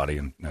cheat somebody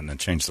and then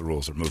change the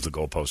rules or move the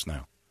goalpost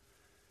now.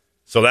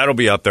 So that'll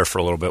be up there for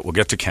a little bit. We'll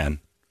get to Ken,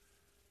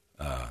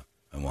 and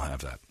we'll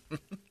have that.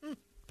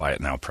 Buy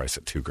it now price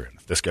at $2,000.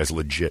 If this guy's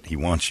legit, he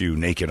wants you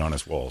naked on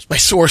his walls. My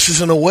source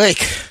isn't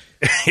awake.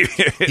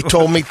 He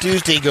told me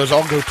Tuesday, he goes,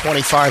 I'll go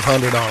 $2,500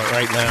 on it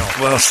right now.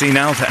 Well, see,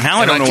 now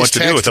I don't know what to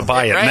do with a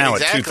buy it now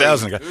at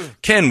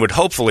 $2,000. Ken would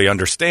hopefully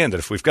understand that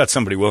if we've got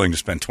somebody willing to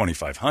spend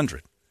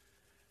 $2,500.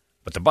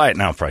 But the buy it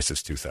now price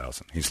is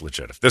 $2,000. He's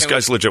legit. If this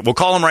guy's legit, we'll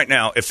call him right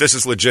now. If this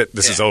is legit,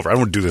 this is over. I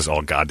don't want to do this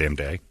all goddamn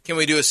day. Can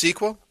we do a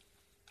sequel?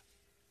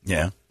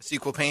 Yeah. A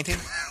sequel painting?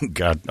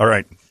 God. All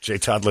right. J.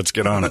 Todd, let's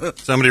get on it.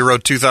 Somebody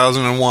wrote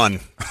 2001.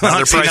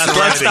 Another price is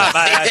stop.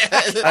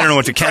 I don't know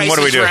what to Ken. What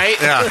do we do? Right?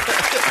 Yeah.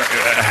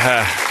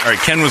 All right.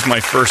 Ken was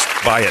my first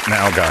buy it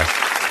now guy.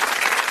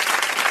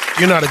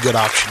 You're not a good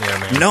auctioneer,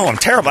 man. No, I'm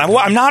terrible.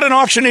 I'm not an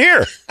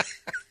auctioneer.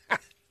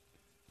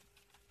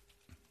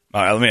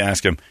 All right, let me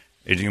ask him.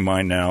 Do you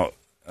mind now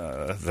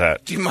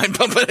that do you mind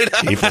bumping it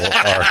up? People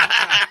are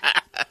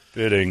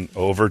bidding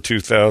over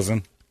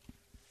 $2,000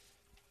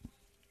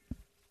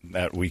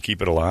 that we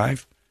keep it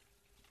alive?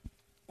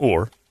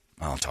 Or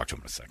I'll talk to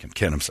him in a second.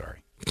 Ken, I'm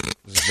sorry.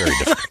 This is very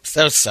difficult.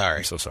 So sorry.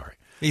 I'm so sorry.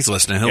 He's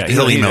listening.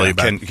 He'll email you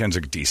back. Ken's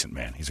a decent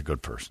man. He's a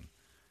good person.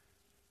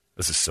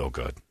 This is so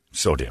good.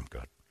 So damn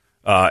good.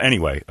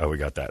 Anyway, we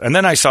got that. And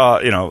then I saw,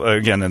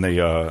 again, in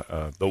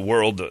the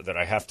world that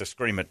I have to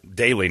scream it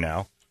daily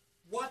now.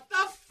 What the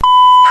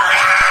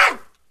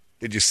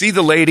Did you see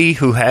the lady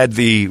who had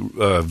the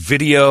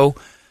video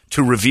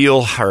to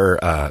reveal her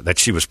that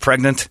she was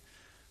pregnant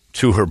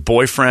to her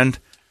boyfriend,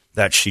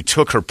 that she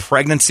took her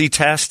pregnancy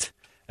test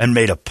and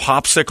made a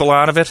popsicle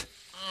out of it?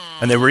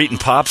 And they were eating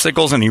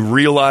popsicles, and he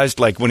realized,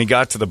 like, when he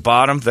got to the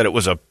bottom, that it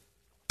was a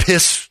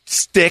piss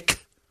stick.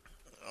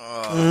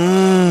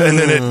 And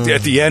then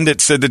at the end, it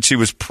said that she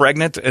was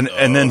pregnant.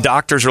 And then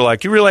doctors are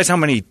like, you realize how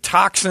many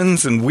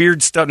toxins and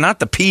weird stuff, not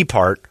the pee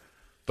part,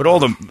 but all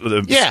the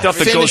stuff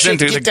that goes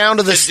into get down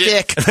to the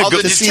stick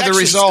to see the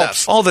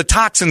results. Stuff. All the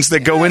toxins that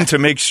go in to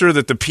make sure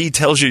that the pee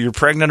tells you you're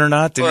pregnant or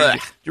not. You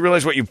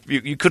realize what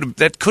you could have,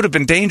 that could have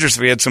been dangerous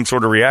if he had some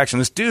sort of reaction.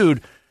 This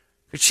dude,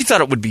 she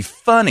thought it would be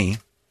funny,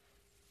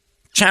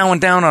 chowing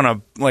down on a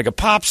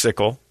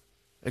popsicle,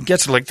 and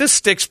gets like, this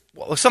stick's,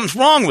 something's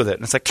wrong with it.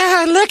 And it's like,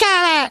 God, look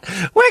at it.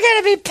 We're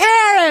going to be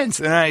parents.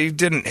 And I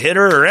didn't hit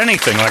her or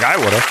anything like I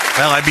would have.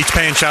 Well, I'd be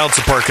paying child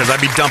support because I'd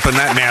be dumping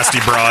that nasty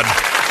broad.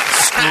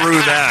 Screw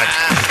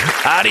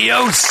that.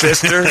 Adios,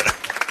 sister.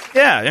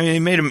 Yeah, I mean, he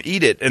made him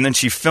eat it, and then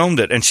she filmed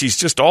it, and she's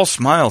just all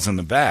smiles in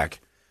the back.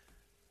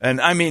 And,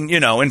 I mean,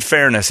 in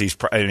fairness,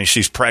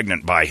 she's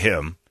pregnant by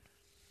him.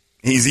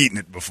 He's eaten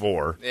it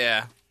before.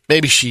 Yeah.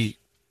 Maybe she...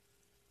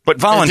 But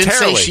voluntarily.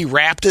 Didn't say she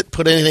wrapped it,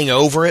 put anything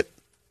over it?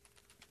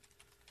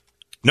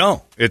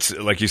 No, it's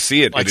like you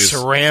see it. Like it is,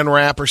 saran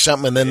wrap or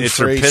something, and then it's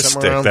her piss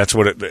stick. around. That's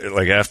what it,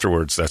 like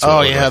afterwards. That's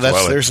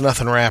what there's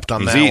nothing wrapped on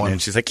he's that eating, one. and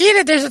she's like, eat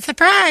it, there's a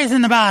surprise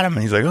in the bottom.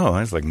 And he's like, oh,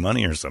 there's like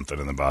money or something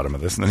in the bottom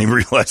of this. And then he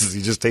realizes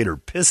he just ate her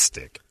piss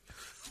stick.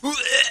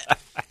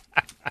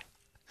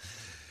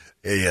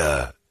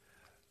 Hey,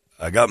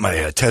 I got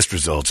my test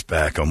results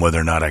back on whether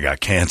or not I got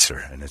cancer,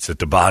 and it's at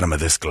the bottom of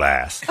this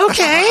glass.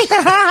 Okay.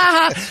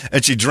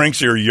 And she drinks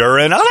your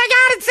urine. Oh, my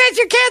God, it says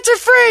you're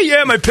cancer-free.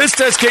 Yeah, my piss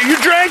test kit.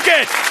 You drank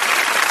it.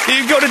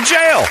 You go to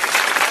jail.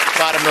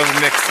 Bottom of a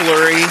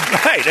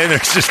McFlurry. Right, and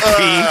there's just pee.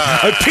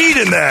 I peed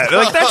in that.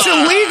 Like, that's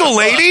illegal,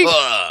 lady.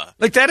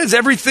 Like, that is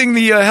everything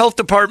the health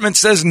department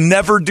says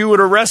never do at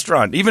a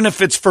restaurant, even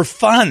if it's for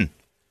fun.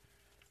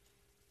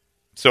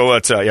 So,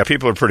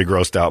 people are pretty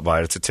grossed out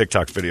by it. It's a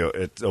TikTok video.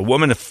 A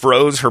woman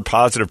froze her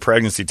positive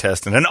pregnancy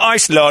test in an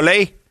ice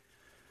lolly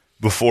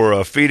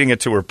before feeding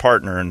it to her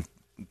partner and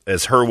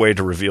as her way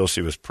to reveal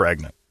she was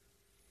pregnant.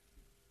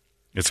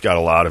 It's got a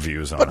lot of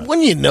views on it. But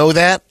wouldn't you know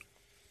that,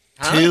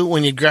 too,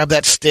 when you grab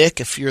that stick,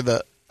 if you're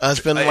the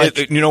husband?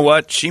 You know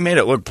what? She made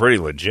it look pretty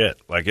legit.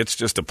 Like, it's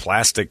just a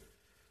plastic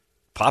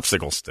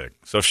popsicle stick.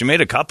 So if she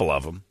made a couple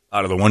of them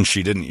out of the ones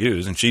she didn't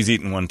use, and she's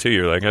eating one, too,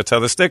 you're like, that's how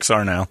the sticks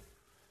are now.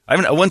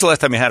 When's the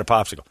last time you had a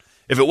popsicle?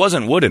 If it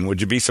wasn't wooden, would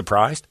you be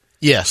surprised?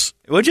 Yes.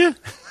 Would you?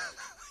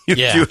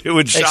 Yeah. It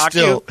would shock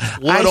you.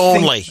 Wood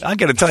only. I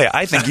got to tell you,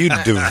 I think you'd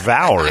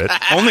devour it,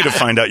 only to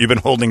find out you've been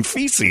holding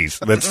feces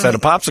that's had a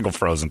popsicle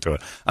frozen to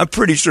it. I'm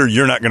pretty sure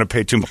you're not going to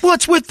pay too much.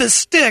 What's with this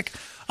stick?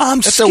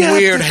 That's a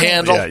weird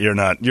handle. Yeah, you're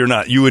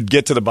not. You would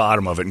get to the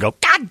bottom of it and go,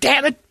 God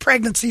damn it,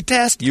 pregnancy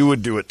test. You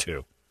would do it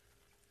too.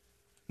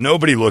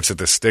 Nobody looks at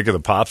the stick of the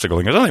popsicle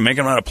and goes, oh, they make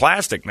them out of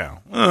plastic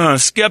now.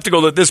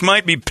 Skeptical that this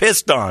might be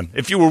pissed on.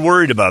 If you were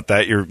worried about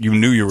that, you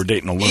knew you were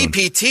dating a loon.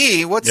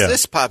 EPT, what's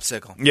this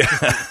popsicle?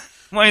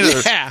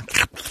 Yeah.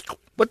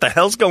 What the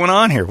hell's going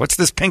on here? What's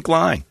this pink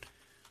line?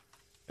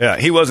 Yeah,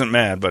 he wasn't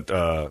mad,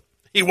 but...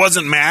 he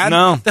wasn't mad?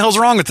 No. What the hell's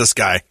wrong with this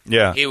guy?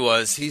 Yeah. He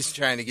was. He's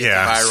trying to get the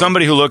viral.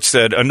 Somebody who looked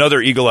said,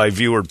 another Eagle Eye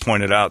viewer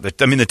pointed out that,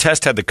 the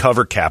test had the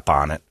cover cap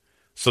on it.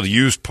 So the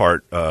used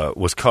part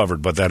was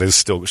covered, but that is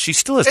still... She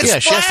still has to... Yeah,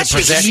 she has to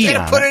protect She's it.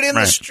 going to put it in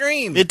the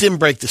stream. It didn't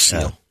break the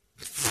seal.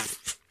 Yeah.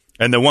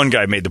 And the one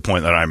guy made the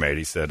point that I made.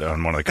 He said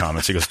on one of the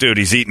comments, he goes, dude,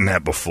 he's eaten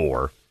that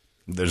before.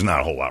 There's not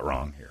a whole lot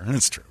wrong here. And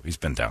it's true. He's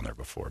been down there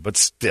before. But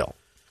still,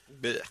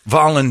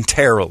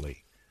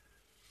 voluntarily.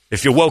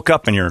 If you woke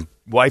up and your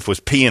wife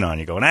was peeing on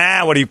you, going,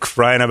 what are you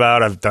crying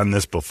about? I've done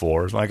this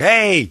before. It's like,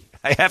 hey,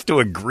 I have to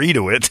agree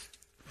to it.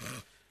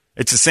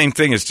 It's the same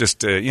thing as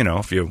just,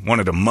 if you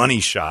wanted a money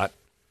shot,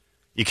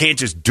 you can't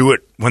just do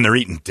it when they're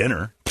eating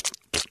dinner.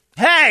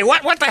 Hey,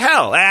 what the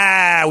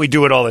hell? We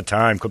do it all the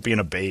time. Quit being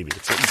a baby.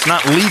 It's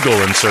not legal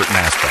in certain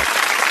aspects.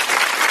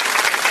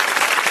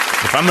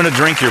 If I'm going to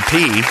drink your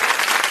pee,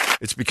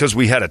 it's because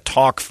we had a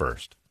talk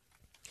first.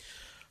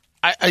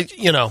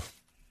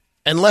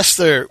 Unless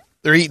they're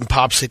eating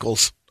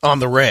popsicles on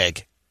the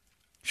reg.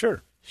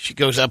 Sure. She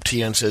goes up to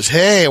you and says,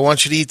 hey, I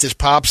want you to eat this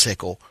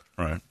popsicle.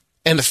 Right.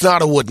 And it's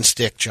not a wooden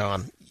stick,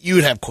 John.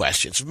 You'd have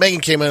questions. If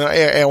Megan came in,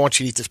 hey, I want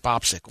you to eat this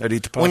popsicle. I'd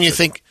eat the popsicle. When you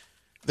think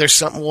there's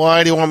something,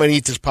 why do you want me to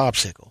eat this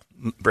popsicle?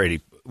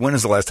 Brady, when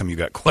is the last time you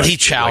got questions?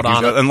 But he chowed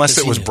on it. Unless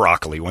it was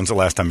broccoli. When's the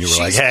last time you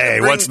were like, hey,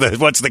 what's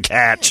the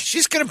catch?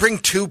 She's going to bring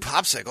 2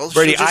 popsicles.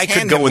 Brady, I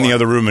could go in the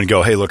other room and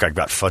go, hey, look, I've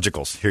got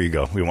fudgicles. Here you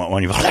go. We want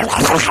one. You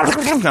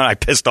and I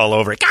pissed all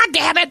over it. God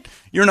damn it.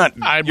 You're not.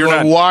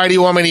 Why do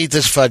you want me to eat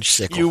this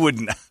fudgesicle? You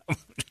wouldn't.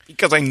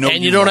 Because I know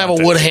and you don't have a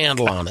wood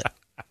handle on it.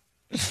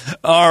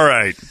 All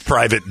right,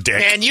 private dick.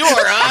 Man, you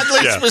are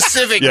oddly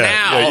specific now.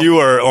 Yeah, you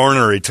are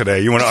ornery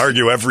today. You want to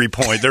argue every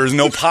point. There is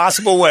no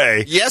possible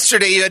way.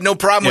 Yesterday, you had no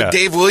problem with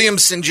Dave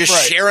Williamson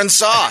just sharing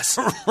sauce.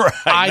 Right.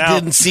 I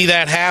didn't see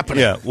that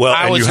happening. Yeah, well,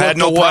 and you had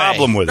no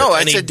problem with it. No,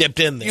 and he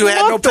dipped in there. You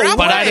had no problem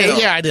but with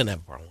it. I didn't have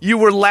a problem. You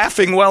were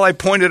laughing while I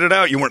pointed it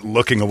out. You weren't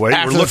looking away.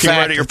 You were looking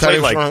right at your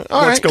plate like,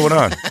 what's going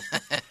on?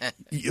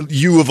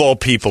 You, of all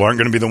people, aren't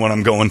going to be the one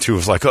I'm going to.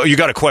 It's like, oh, you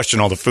got to question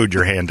all the food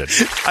you're handed.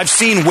 I've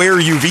seen where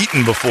you've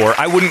eaten before.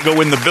 I wouldn't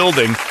go in the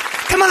building.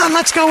 Come on,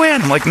 let's go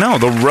in. I'm like, no,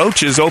 the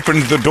roaches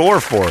opened the door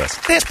for us.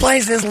 This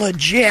place is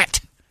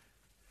legit.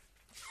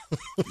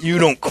 You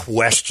don't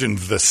question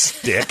the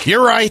stick.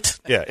 You're right.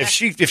 Yeah, if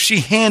she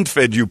hand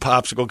fed you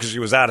popsicle because she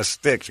was out of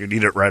sticks, you'd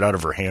eat it right out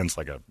of her hands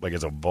like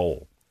it's a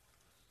bowl.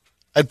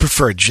 I'd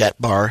prefer a Jet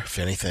bar, if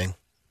anything.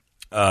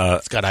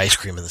 It's got ice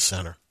cream in the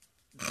center.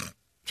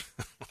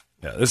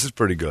 Yeah, this is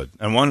pretty good.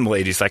 And one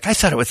lady's like, I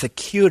thought it was a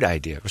cute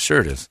idea. Well,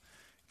 sure it is.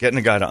 Getting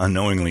a guy to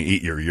unknowingly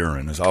eat your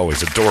urine is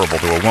always adorable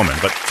to a woman.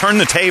 But turn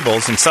the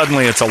tables, and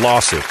suddenly it's a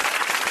lawsuit.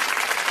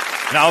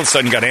 Now all of a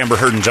sudden you got Amber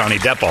Heard and Johnny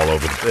Depp all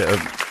over.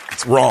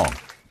 It's wrong.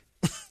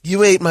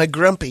 You ate my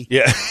grumpy.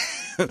 Yeah.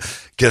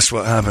 Guess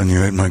what happened?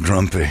 You ate my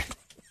grumpy.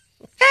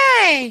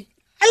 Hey,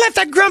 I left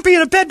that grumpy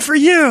in a bed for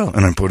you.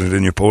 And I put it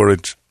in your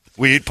porridge.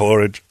 We eat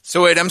porridge.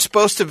 So wait, I'm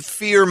supposed to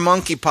fear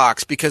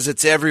monkeypox because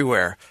it's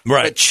everywhere.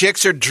 Right. But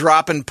chicks are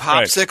dropping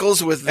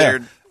popsicles with their...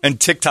 Yeah. And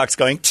TikTok's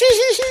going,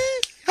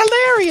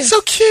 hilarious.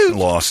 So cute.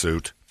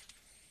 Lawsuit.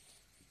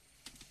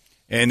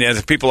 And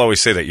the people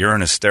always say that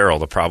urine is sterile.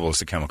 The problem is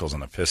the chemicals in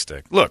the piss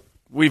stick. Look,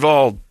 we've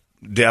all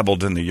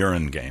dabbled in the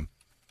urine game.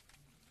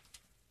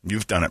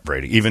 You've done it,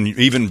 Brady.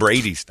 Even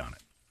Brady's done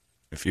it.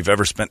 If you've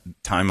ever spent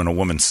time in a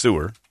woman's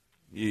sewer,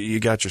 you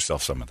got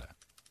yourself some of that.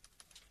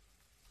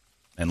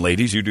 And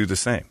ladies, you do the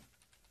same.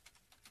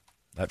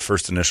 That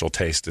first initial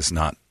taste is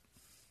not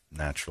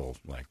natural,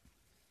 like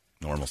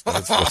normal stuff.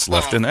 That's what's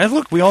left in there.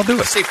 Look, we all do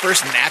it. Say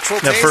first natural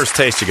taste? That first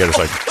taste you get is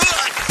like,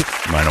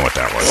 I know what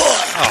that was.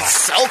 It's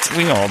salty.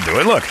 We all do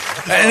it. Look,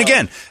 and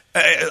again,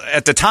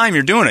 at the time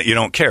you're doing it, you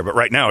don't care. But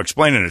right now,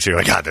 explaining it to you,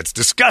 like, God, that's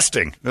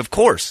disgusting. Of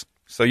course.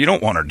 So you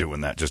don't want her doing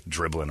that, just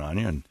dribbling on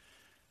you. And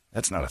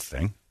that's not a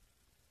thing.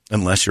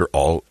 Unless you're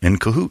all in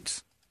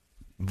cahoots.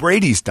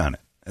 Brady's done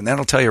it. And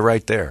that'll tell you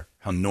right there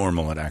how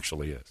normal it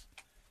actually is.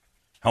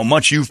 How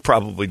much you've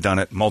probably done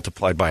it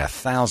multiplied by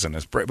 1,000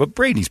 is Brady. But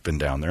Brady's been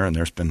down there, and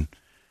there's been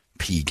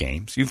pee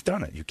games. You've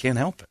done it. You can't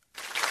help it.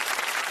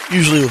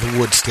 Usually with a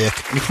wood stick.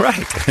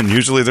 Right. And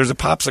usually there's a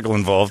popsicle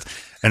involved,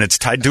 and it's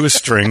tied to a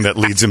string that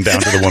leads him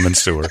down to the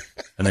woman's sewer.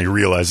 And then he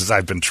realizes,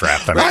 I've been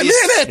trapped. I'm in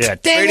it. Yeah.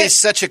 Brady's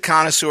such a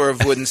connoisseur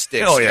of wooden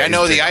sticks. Oh, yeah, I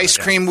know the ice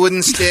cream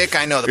wooden stick.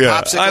 I know the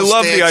popsicle I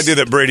love sticks. the idea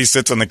that Brady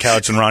sits on the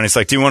couch and Ronnie's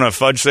like, do you want a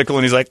fudgesicle?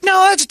 And he's like, no,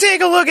 let's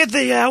take a look at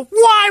the,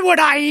 why would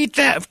I eat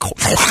that? Of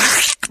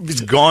course.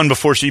 It's gone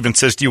before she even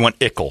says, do you want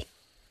ickle?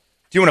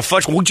 Do you want a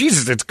fudge? Well,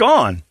 Jesus, it's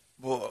gone.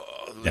 Whoa,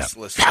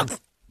 listen.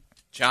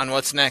 John,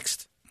 what's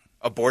next?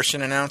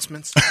 Abortion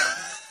announcements?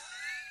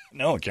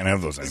 No, I can't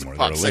have those anymore.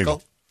 They're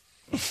illegal.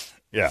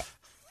 Yeah.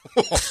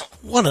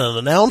 What an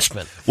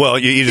announcement. Well,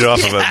 you eat it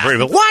off of a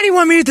very. Why do you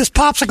want me to eat this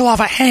popsicle off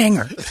a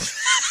hanger?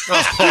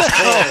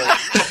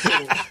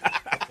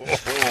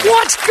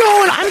 What's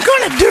going on? I'm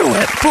going to do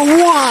it, but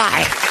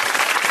why?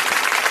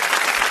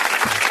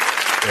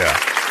 Yeah.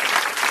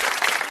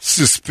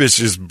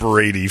 Suspicious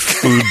Brady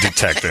food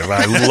detective.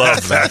 I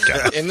love that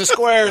guy. In the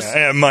squares.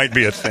 It might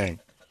be a thing.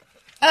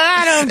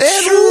 I don't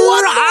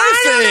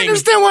thing.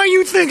 understand why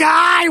you think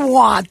I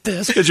want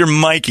this. Because you're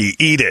Mikey.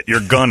 Eat it. You're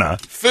gonna.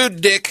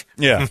 Food dick.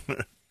 Yeah.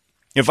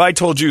 If I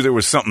told you there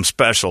was something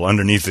special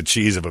underneath the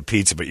cheese of a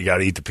pizza, but you got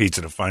to eat the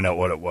pizza to find out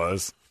what it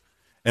was,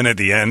 and at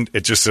the end,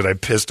 it just said, I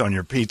pissed on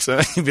your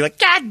pizza, you'd be like,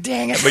 God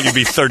dang it. But you'd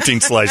be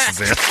 13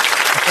 slices in.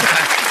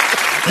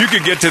 You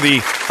could get to the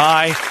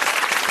I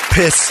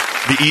piss,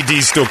 the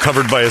ED still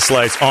covered by a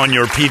slice on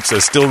your pizza,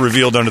 still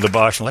revealed under the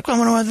box. I'm like, I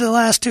wonder what the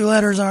last two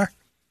letters are.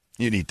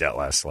 You'd eat that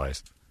last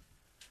slice.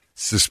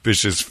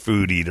 Suspicious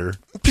food eater.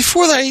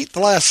 Before I eat the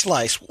last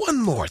slice,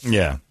 one more thing.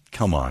 Yeah,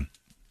 come on.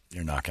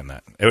 You're knocking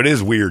that. It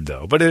is weird,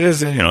 though. But it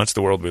is, it's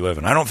the world we live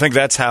in. I don't think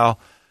that's how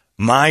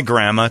my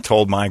grandma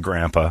told my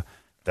grandpa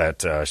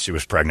that she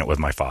was pregnant with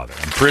my father.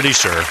 I'm pretty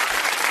sure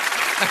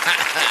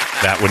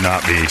that would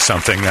not be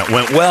something that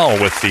went well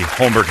with the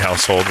Holmberg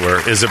household,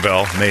 where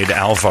Isabel made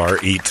Alvar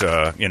eat,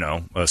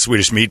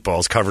 Swedish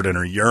meatballs covered in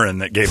her urine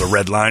that gave a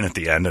red line at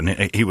the end,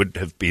 and he would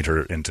have beat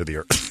her into the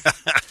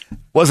earth.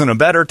 Wasn't a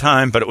better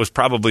time, but it was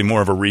probably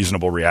more of a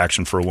reasonable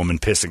reaction for a woman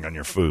pissing on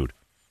your food.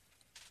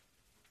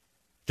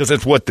 Because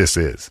that's what this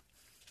is.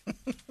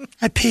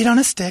 I peed on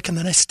a stick and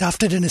then I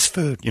stuffed it in his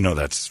food.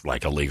 That's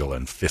like illegal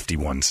in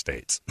 51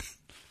 states.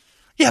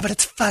 Yeah, but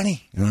it's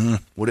funny.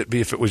 Would it be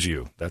if it was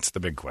you? That's the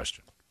big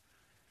question.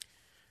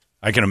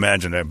 I can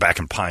imagine that back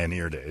in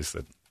pioneer days.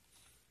 That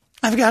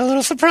I've got a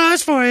little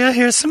surprise for you.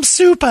 Here's some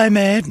soup I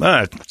made.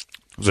 It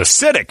was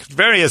acidic.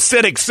 Very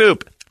acidic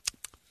soup.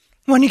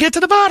 When you get to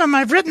the bottom,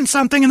 I've written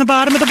something in the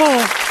bottom of the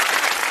bowl.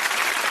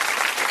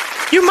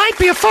 You might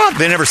be a father.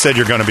 They never said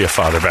you're going to be a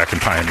father back in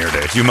pioneer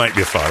days. You might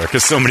be a father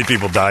because so many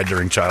people died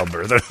during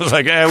childbirth. It was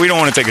like, we don't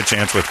want to take a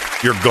chance with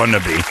you're going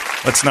to be.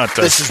 Let's not.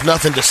 This is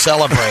nothing to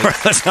celebrate.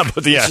 Let's not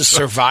put the. This is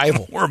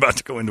survival. We're about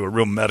to go into a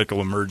real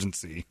medical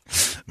emergency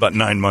about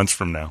 9 months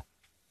from now,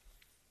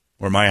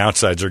 where my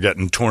outsides are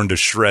getting torn to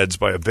shreds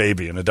by a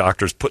baby, and the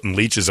doctor's putting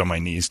leeches on my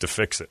knees to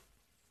fix it.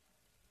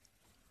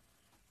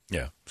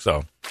 Yeah.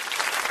 So,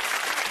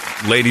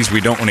 ladies,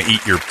 we don't want to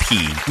eat your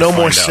pee. No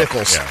more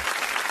sickles.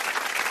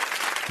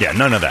 Yeah,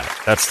 none of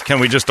that. Can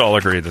we just all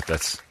agree that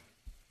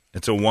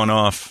it's a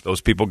one-off? Those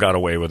people got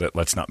away with it.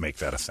 Let's not make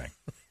that a thing.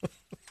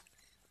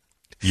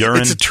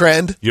 Urine. It's a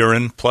trend.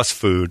 Urine plus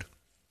food,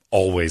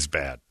 always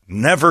bad.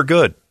 Never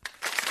good.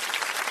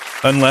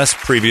 Unless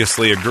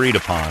previously agreed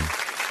upon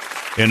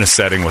in a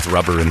setting with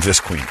rubber and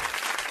Visqueen.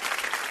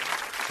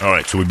 All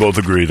right, so we both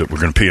agree that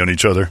we're going to pee on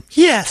each other?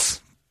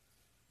 Yes.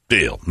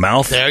 Deal.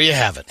 Mouth? There you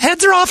have it.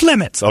 Heads are off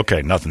limits.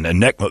 Okay, nothing. And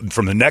neck,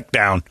 from the neck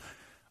down,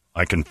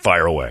 I can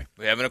fire away.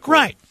 We having a cool.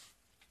 Right.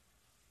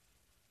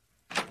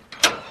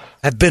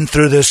 I've been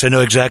through this. I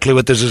know exactly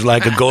what this is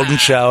like. A golden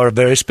shower,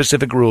 very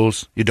specific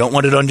rules. You don't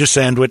want it on your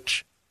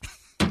sandwich.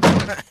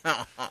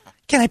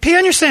 Can I pee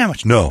on your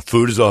sandwich? No,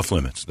 food is off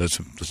limits.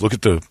 Just look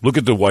at the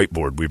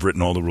whiteboard. We've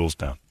written all the rules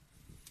down.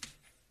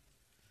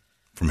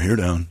 From here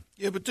down.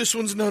 Yeah, but this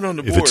one's not on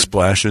the board. If it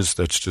splashes,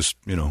 that's just,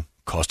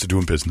 cost of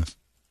doing business.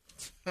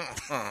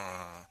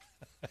 Have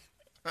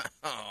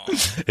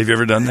you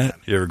ever done that?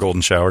 You ever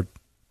golden showered?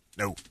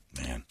 No.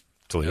 Man.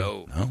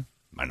 No?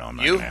 I know I'm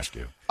not going to ask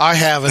you. I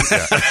haven't.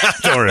 Yeah.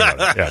 Don't worry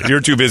about it. Yeah, you're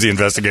too busy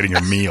investigating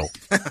your meal.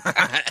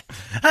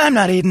 I'm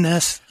not eating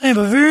this. I have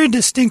a very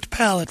distinct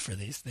palate for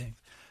these things.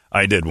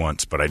 I did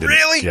once, but I didn't.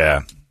 Really?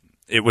 Yeah.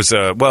 It was,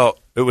 it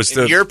was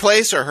in your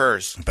place or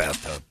hers?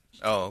 Bathtub.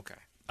 Oh, okay.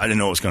 I didn't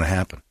know what was going to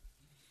happen.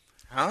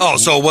 Huh? Oh,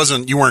 so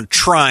you weren't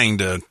trying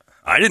to.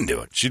 I didn't do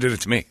it. She did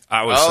it to me.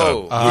 I was.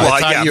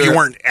 You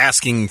weren't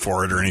asking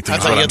for it or anything. I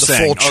thought you had the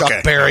full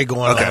Chuck Berry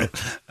going on.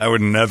 I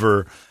would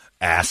never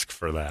ask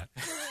for that.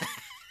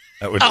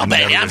 That would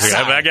baby, I'm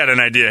sorry. I got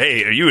an idea.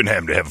 Hey, you wouldn't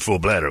happen to have a full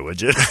bladder,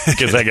 would you?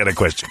 Because I got a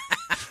question.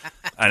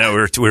 I know we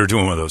were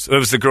doing one of those. It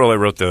was the girl I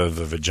wrote the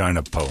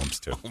vagina poems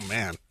to. Oh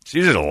man,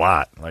 she did a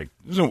lot. Like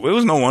it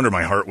was no wonder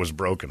my heart was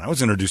broken. I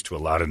was introduced to a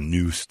lot of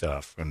new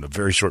stuff in a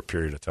very short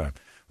period of time.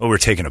 Well, we were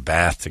taking a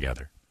bath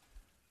together.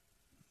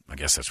 I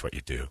guess that's what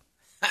you do.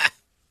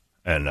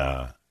 And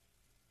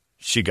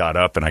she got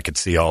up, and I could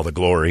see all the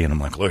glory, and I'm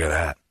like, look at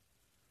that.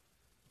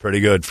 Pretty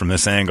good from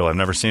this angle. I've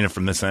never seen it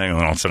from this angle.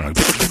 And all of a sudden,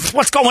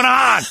 what's going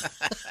on?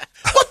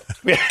 What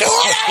the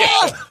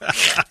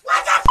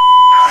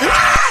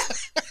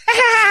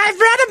I've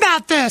read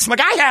about this. I'm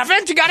like, I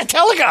haven't. You got to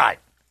tell the guy.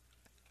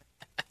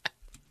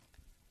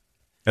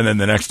 And then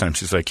the next time,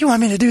 she's like, you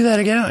want me to do that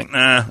again? I'm like,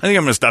 nah, I think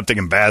I'm going to stop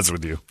taking baths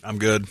with you. I'm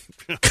good.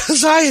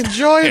 Because I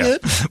enjoyed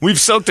it. We've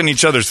soaked in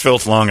each other's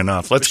filth long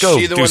enough. Let's go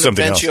do something else. Was she the one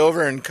that bent you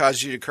over and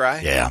caused you to cry?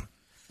 Yeah.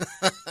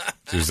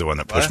 She was the one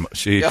that pushed.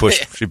 She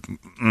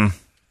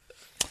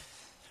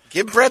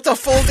Give Brett the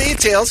full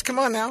details. Come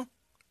on now.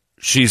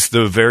 She's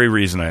the very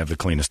reason I have the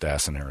cleanest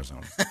ass in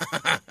Arizona.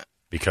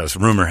 Because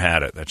rumor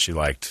had it that she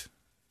liked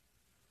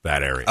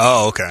that area.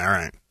 Oh, okay. All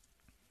right.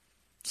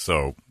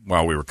 So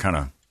while we were kind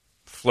of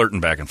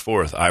flirting back and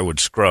forth, I would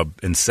scrub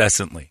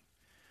incessantly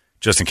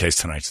just in case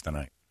tonight's the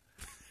night.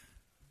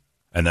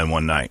 And then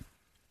one night,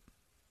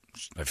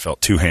 I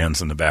felt 2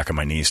 hands in the back of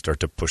my knees start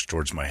to push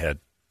towards my head.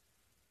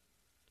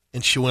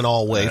 And she went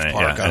all wave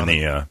park on and it.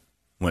 they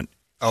went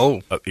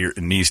up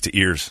knees to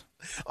ears.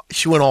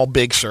 She went all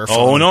Big Surf.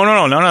 Oh, no,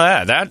 none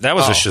of that. That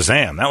was a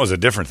Shazam. That was a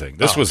different thing.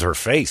 This was her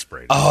face,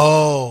 Brady.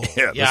 Oh.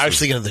 Yeah, I was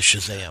thinking of the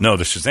Shazam. No,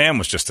 the Shazam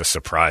was just a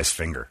surprise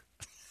finger.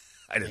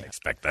 I didn't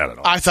expect that at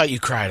all. I thought you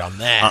cried on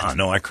that.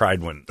 No, I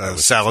cried when the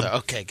salad.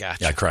 Okay,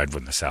 gotcha. Yeah, I cried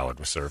when the salad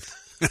was served.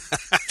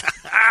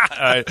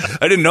 I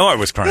didn't know I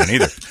was crying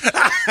either.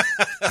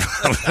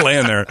 I was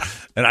laying there,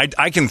 and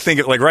I can think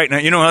it like right now.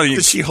 You know how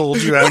did she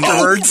hold you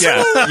afterwards?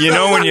 Yeah, you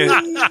know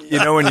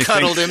when you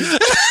cuddled think, him.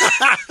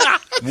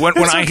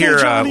 When I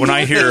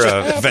hear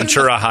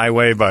Ventura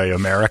Highway by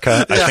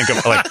America, I think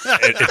of like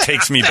it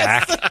takes me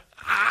back.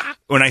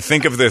 When I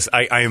think of this,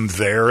 I am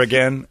there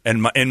again,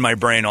 and in my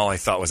brain, all I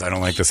thought was, I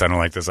don't like this, I don't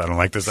like this, I don't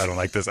like this, I don't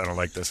like this, I don't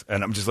like this.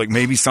 And I'm just like,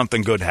 maybe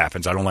something good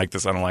happens. I don't like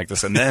this, I don't like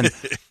this. And then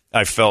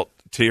I felt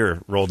a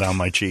tear roll down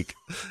my cheek.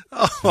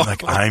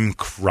 I'm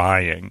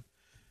crying.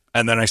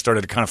 And then I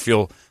started to kind of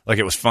feel like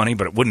it was funny,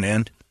 but it wouldn't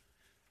end.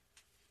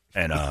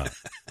 And I'm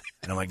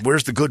like,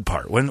 where's the good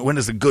part? When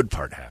does the good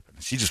part happen?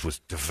 She just was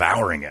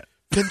devouring it.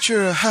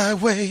 Ventura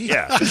Highway.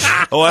 Yeah.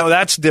 Oh, well,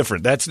 that's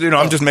different. That's,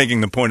 I'm just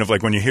making the point of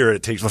like when you hear it,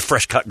 it takes the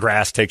fresh cut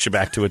grass takes you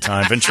back to a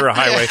time. Ventura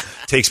Highway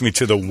takes me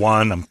to the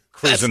one. I'm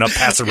cruising up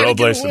Paso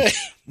Robles.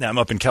 Now I'm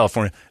up in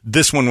California.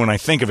 This one, when I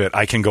think of it,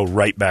 I can go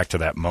right back to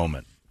that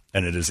moment.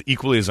 And it is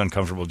equally as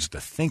uncomfortable just to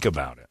think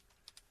about it.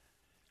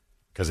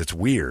 Because it's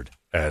weird.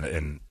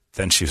 And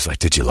then she was like,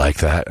 did you like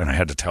that? And I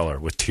had to tell her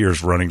with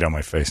tears running down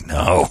my face,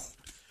 no.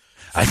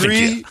 I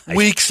 3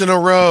 weeks in a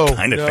row. I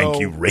kind of think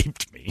you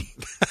raped me.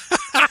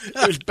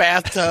 There's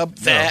bathtub,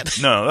 that.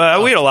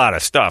 No, we had a lot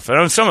of stuff.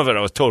 And some of it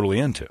I was totally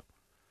into.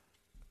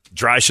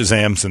 Dry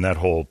Shazams and that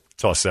whole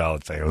toss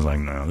salad thing. I was like,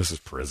 no, this is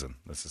prison.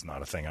 This is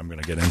not a thing I'm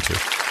going to get into.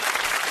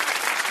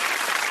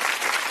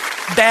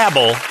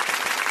 Dabble.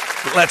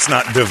 Let's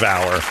not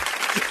devour.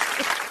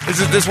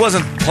 This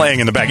wasn't playing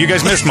in the back. You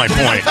guys missed my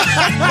point.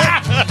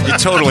 You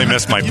totally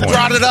missed my point. You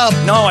brought it up.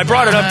 No, I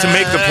brought it up to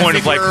make the point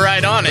of like... We're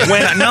right on it.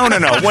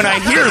 No. When I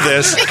hear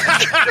this,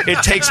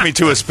 it takes me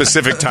to a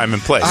specific time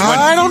and place.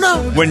 I don't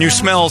know. When you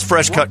smell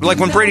fresh cut... Like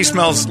when Brady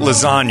smells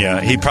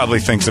lasagna, he probably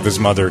thinks of his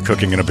mother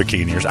cooking in a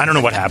bikini. I don't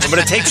know what happened, but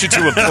it takes you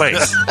to a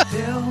place.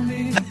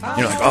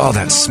 You're like, oh,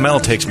 that smell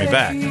takes me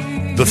back.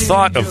 The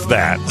thought of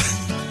that...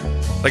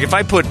 Like, if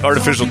I put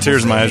artificial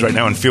tears in my eyes right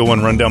now and feel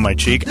one run down my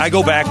cheek, I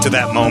go back to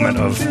that moment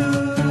of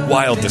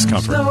wild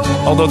discomfort.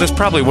 Although this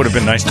probably would have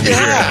been nice to be here.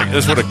 Like,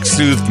 this would have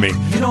soothed me.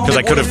 Because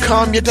I could have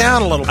calmed you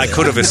down a little bit. I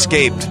could have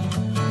escaped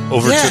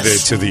over to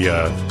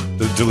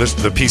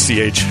the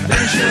PCH.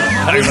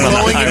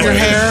 Blowing in your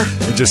hair.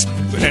 Just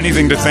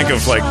anything to think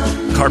of, like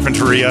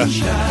Carpinteria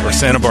or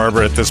Santa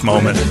Barbara at this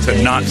moment,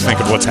 to not think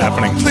of what's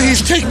happening.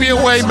 Please take me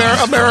away,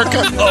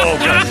 America. Oh,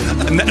 God.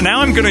 Now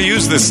I'm going to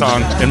use this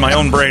song in my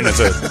own brain as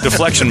a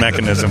deflection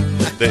mechanism.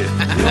 The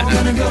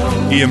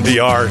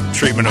EMDR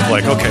treatment of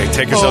like, okay,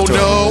 take yourself to...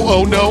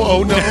 Oh,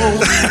 no.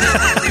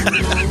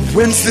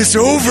 When's this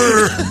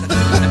over?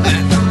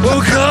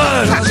 Oh,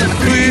 God.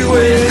 Three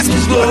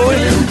waves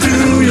blowing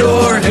through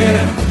your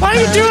hair. Why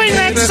are you doing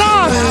that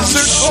song?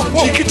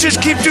 You can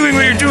just keep doing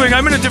what you're doing.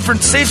 I'm in a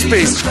different safe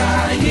space.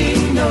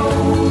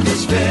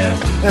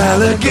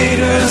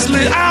 Alligators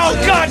live... Ow,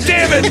 God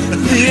damn it!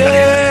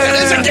 Yeah,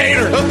 it is a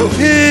gator.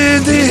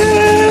 In the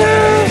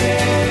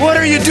air. What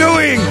are you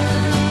doing?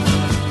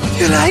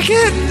 You like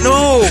it?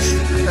 No.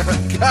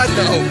 God,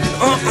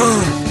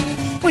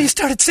 no. Well, you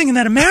started singing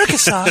that America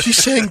song. She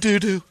sang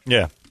doo-doo.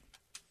 Yeah.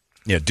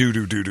 Yeah,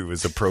 doo-doo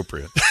is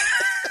appropriate.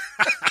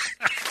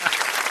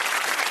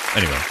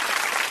 Anyway.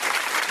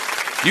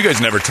 You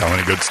guys never tell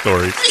any good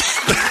stories.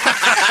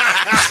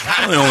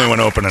 I'm the only one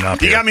opening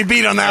up. You got me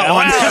beat on that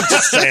one. Well, I'm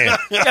just saying.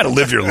 You got to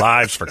live your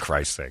lives, for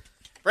Christ's sake.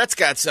 Brett's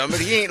got some, but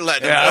he ain't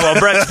letting Yeah, him. well,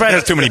 Brett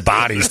has too many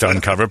bodies to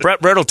uncover.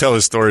 Brett will tell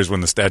his stories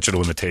when the statute of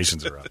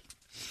limitations are up.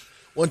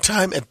 One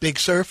time at Big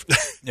Surf.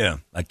 Yeah,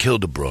 I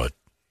killed a broad.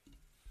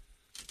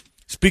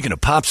 Speaking of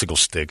popsicle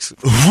sticks,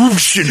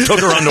 whoosh, and took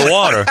her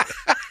underwater.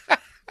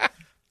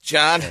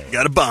 John,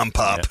 got a bomb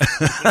pop.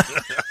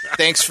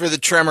 thanks for the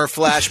tremor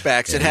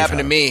flashbacks. It happened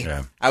to me.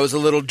 Yeah. I was a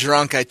little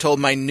drunk. I told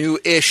my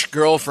new-ish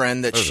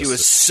girlfriend that she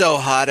was so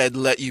hot I'd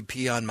let you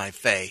pee on my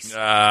face.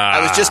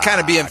 I was just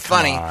kind of being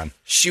funny. On.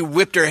 She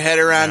whipped her head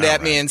around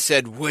at me and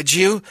said, "Would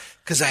you?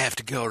 Because I have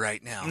to go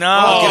right now. No,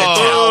 I'll get a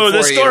towel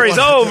the for you." story's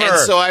over. And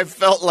so I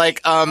felt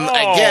like,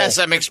 I guess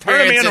I'm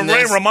experiencing Turn me into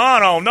this. Ray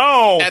Romano.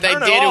 No, And I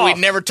turn did, it and off.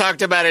 we never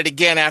talked about it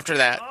again after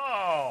that.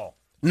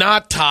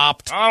 Not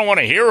topped. I don't want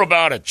to hear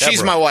about it. She's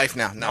Deborah. my wife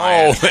now. No,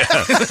 Oh,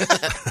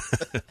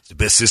 it's the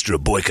best sister a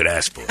boy could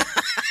ask for.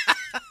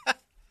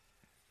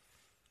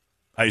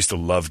 I used to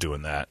love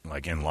doing that,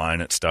 like in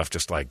line at stuff,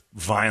 just like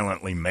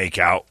violently make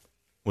out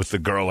with the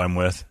girl I'm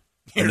with.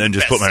 And then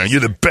just put my, you're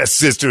the best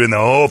sister in the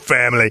whole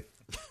family.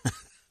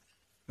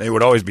 They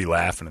would always be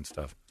laughing and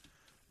stuff.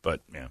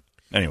 But, yeah.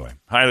 Anyway,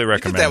 highly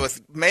recommend. You did that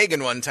with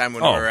Megan one time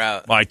when we were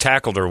out. Well, I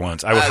tackled her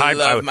once. I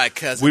love my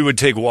cousin. We would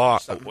take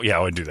walks. Yeah,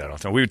 I would do that all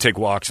the time. We would take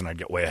walks, and I'd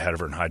get way ahead of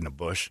her and hide in a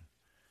bush.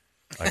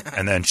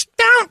 And then,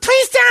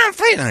 please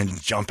don't. And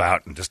I'd jump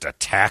out and just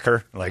attack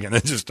her. And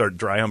then just start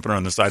dry humping her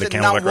on the side of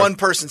Camelback Road. Not one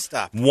person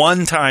stopped.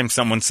 One time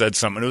someone said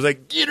something. It was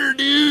like, get her,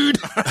 dude.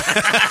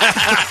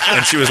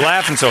 And she was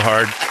laughing so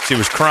hard, she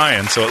was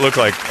crying, so it looked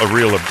like a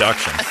real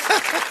abduction.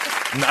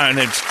 And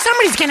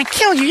Somebody's going to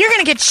kill you. You're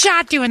going to get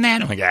shot doing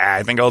that. I'm like,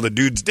 I think all the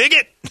dudes dig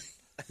it.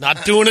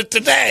 Not doing it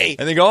today.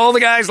 I think all the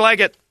guys like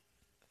it.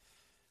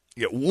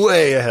 You get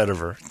way ahead of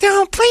her.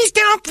 Please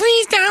don't.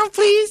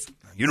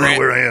 You know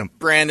where I am.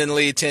 Brandon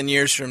Lee, 10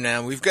 years from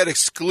now. We've got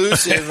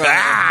exclusive.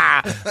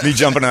 Me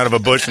jumping out of a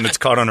bush and it's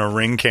caught on a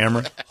Ring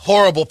camera.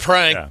 Horrible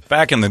prank. Yeah.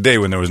 Back in the day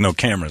when there was no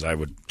cameras, I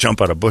would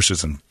jump out of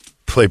bushes and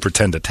play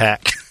pretend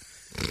attack.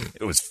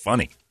 It was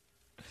funny.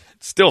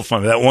 Still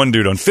funny. That one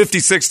dude on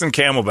 56th and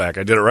Camelback,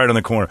 I did it right on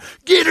the corner.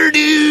 Get her,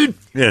 dude!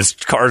 Yeah, his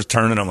car's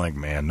turning. I'm like,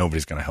 man,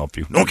 nobody's going to help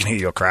you. No one can hear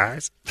your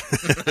cries.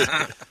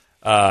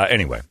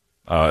 Anyway,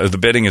 the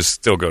bidding is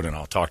still good, and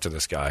I'll talk to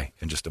this guy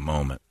in just a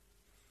moment.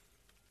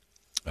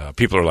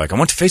 People are like, I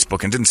went to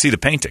Facebook and didn't see the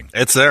painting.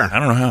 It's there. I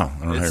don't know how.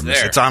 It's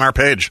there. It's on our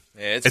page.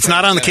 Yeah, it's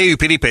not on the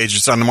KUPD page.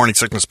 It's on the Morning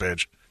Sickness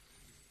page.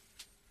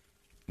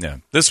 Yeah.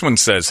 This one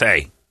says,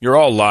 hey, you're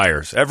all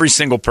liars. Every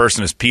single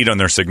person has peed on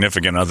their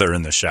significant other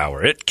in the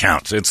shower. It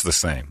counts. It's the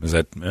same. Is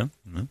that,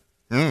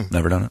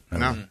 Never done it?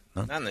 No.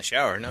 Not in the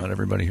shower, no. Not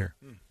everybody here.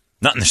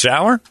 Not in the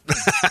shower?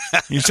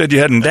 You said you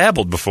hadn't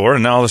dabbled before,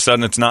 and now all of a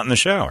sudden it's not in the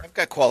shower. I've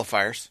got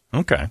qualifiers.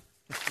 Okay.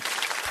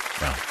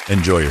 Well,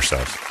 enjoy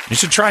yourselves. You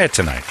should try it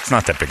tonight. It's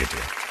not that big a deal.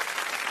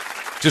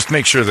 Just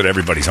make sure that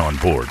everybody's on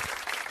board.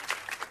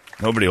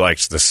 Nobody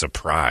likes the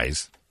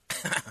surprise.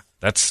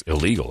 That's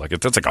illegal.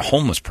 That's like a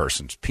homeless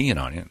person's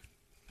peeing on you.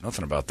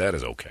 Nothing about that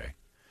is okay.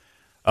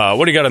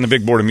 What do you got on the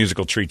big board of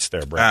musical treats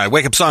there, Brad?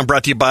 Wake Up Song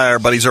brought to you by our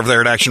buddies over there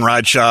at Action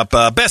Ride Shop.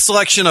 Best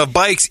selection of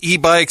bikes,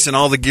 e-bikes, and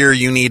all the gear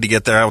you need to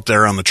get there out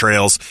there on the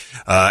trails.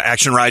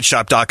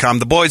 ActionRideShop.com.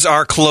 The boys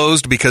are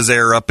closed because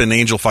they're up in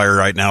Angel Fire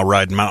right now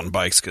riding mountain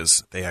bikes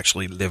because they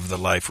actually live the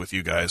life with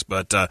you guys.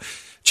 But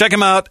check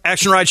them out,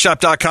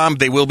 ActionRideShop.com.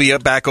 They will be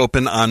back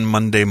open on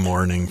Monday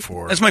morning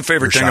for That's my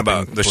favorite thing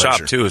about the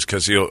shop, too, is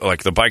because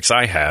like the bikes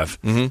I have,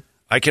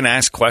 I can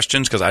ask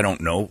questions because I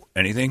don't know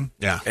anything.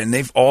 Yeah. And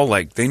they've all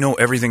they know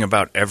everything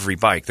about every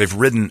bike. They've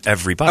ridden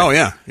every bike. Oh,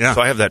 yeah, yeah.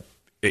 So I have that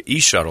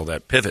e-shuttle,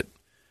 that Pivot,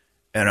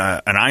 and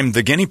I'm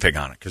the guinea pig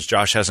on it because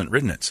Josh hasn't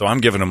ridden it. So I'm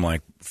giving him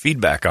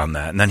feedback on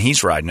that. And then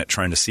he's riding it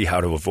trying to see how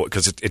to avoid,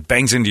 because it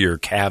bangs into your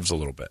calves a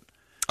little bit.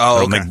 Oh,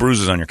 It'll make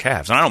bruises on your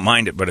calves. And I don't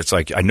mind it, but it's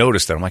like I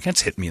noticed that. I'm like,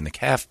 that's hit me in the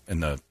calf in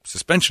the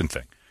suspension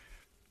thing.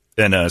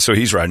 And so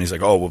he's riding. He's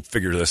like, oh, we'll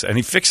figure this. And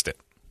he fixed it.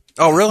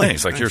 Oh, really? And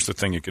he's like, here's the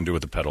thing you can do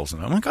with the pedals.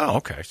 And I'm like, oh,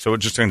 okay. So it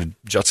just kind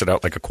of juts it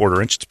out like a quarter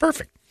inch. It's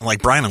perfect.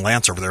 Like Brian and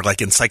Lance over there, like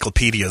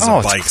encyclopedias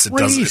of bikes.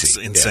 It's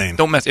insane. Yeah.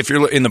 Don't mess if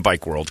you're in the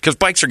bike world, because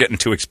bikes are getting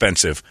too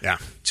expensive Yeah.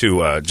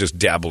 to just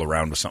dabble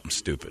around with something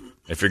stupid.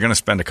 If you're going to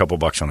spend a couple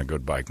bucks on a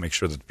good bike, make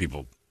sure that the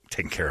people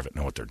taking care of it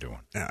know what they're doing.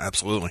 Yeah,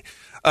 absolutely.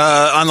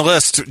 On the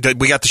list,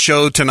 we got the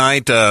show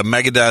tonight,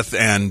 Megadeth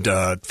and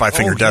Five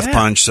Finger Death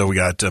Punch. So we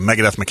got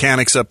Megadeth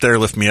Mechanics up there,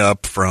 Lift Me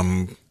Up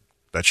from...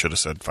 That should have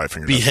said Five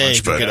Finger Death Punch.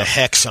 Behave, you'll get a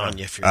hex on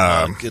you if you're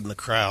not good in the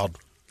crowd.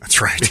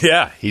 That's right.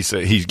 Yeah, he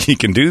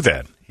can do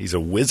that. He's a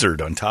wizard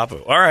on top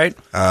of it. All right.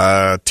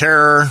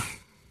 Terror.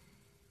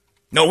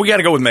 No, we got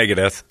to go with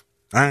Megadeth.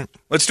 All right.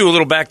 Let's do a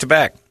little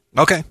back-to-back.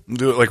 Okay. We'll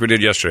do it like we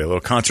did yesterday, a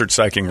little concert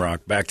psyching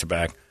rock,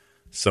 back-to-back.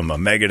 Some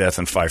Megadeth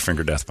and Five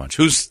Finger Death Punch.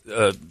 Who's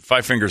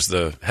Five Fingers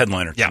the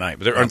headliner tonight?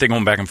 But aren't they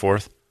going back and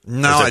forth?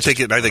 No, I think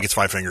it's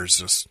Five Fingers.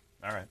 Just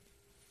all right.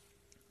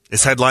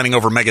 It's headlining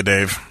over Mega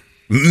Dave.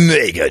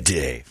 Mega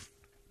Dave.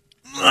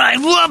 I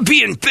love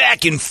being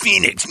back in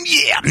Phoenix.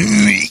 Yeah.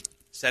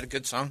 Is that a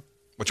good song?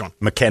 Which one?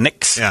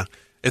 Mechanics. Yeah.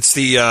 It's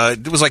the,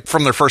 it was like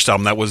from their first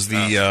album. That was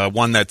the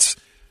one that's,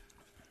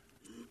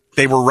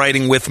 they were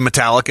writing with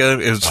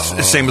Metallica. It was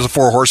the same as the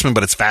Four Horsemen,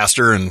 but it's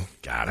faster and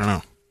got it. I don't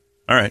know.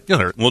 All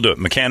right. We'll do it.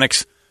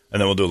 Mechanics,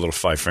 and then we'll do a little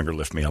Five Finger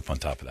Lift Me Up on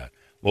top of that.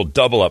 We'll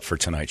double up for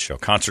tonight's show.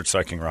 Concert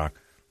psyching rock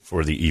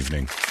for the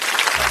evening.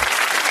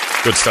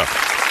 Good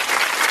stuff.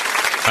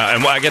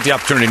 And I get the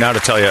opportunity now to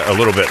tell you a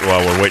little bit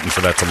while we're waiting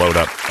for that to load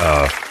up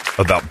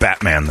about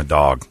Batman the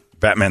dog.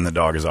 Batman the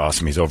dog is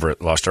awesome. He's over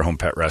at Lost Our Home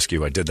Pet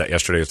Rescue. I did that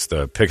yesterday. It's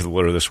the pick of the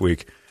litter this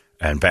week,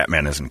 and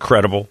Batman is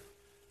incredible.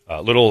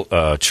 Little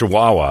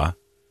Chihuahua,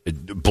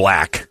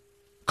 black,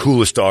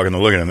 coolest dog in the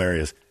look at him. There he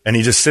is, and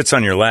he just sits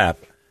on your lap.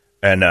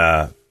 And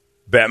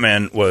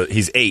Batman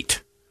he's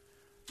 8.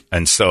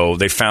 And so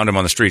they found him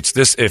on the streets.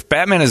 If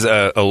Batman is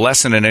a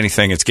lesson in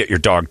anything, it's get your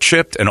dog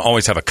chipped and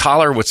always have a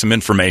collar with some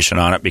information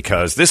on it,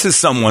 because this is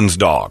someone's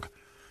dog.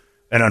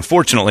 And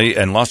unfortunately,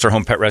 and Lost Our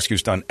Home Pet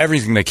Rescue's done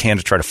everything they can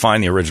to try to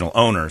find the original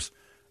owners.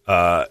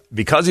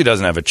 because he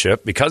doesn't have a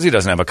chip, because he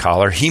doesn't have a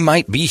collar, he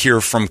might be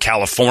here from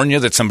California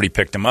that somebody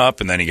picked him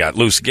up and then he got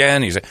loose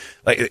again.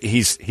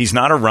 He's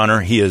not a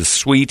runner. He is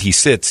sweet. He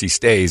sits. He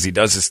stays. He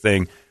does his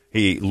thing.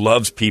 He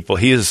loves people.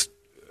 He is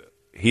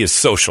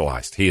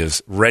socialized. He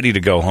is ready to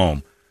go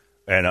home.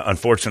 And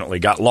unfortunately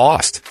got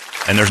lost.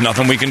 And there's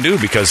nothing we can do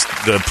because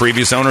the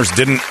previous owners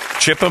didn't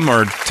chip him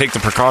or take the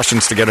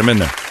precautions to get him in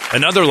there.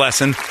 Another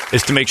lesson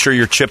is to make sure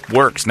your chip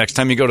works. Next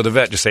time you go to the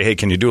vet, just say, hey,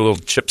 can you do a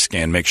little chip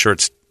scan? Make sure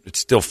it's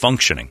still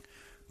functioning.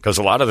 Because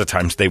a lot of the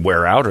times they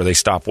wear out or they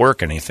stop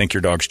working and you think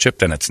your dog's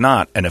chipped and it's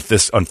not. And if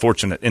this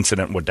unfortunate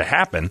incident would to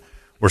happen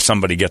where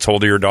somebody gets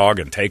hold of your dog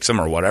and takes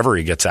him or whatever,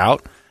 he gets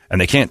out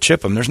and they can't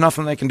chip him, there's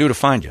nothing they can do to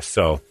find you.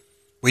 So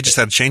we just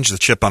had to change the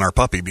chip on our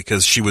puppy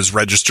because she was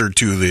registered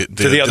to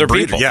the other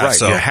breeder. people. Yeah, right.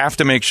 so You have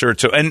to make sure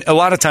to. And a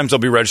lot of times they'll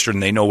be registered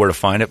and they know where to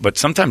find it, but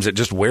sometimes it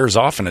just wears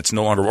off and it's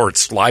no longer, or it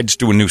slides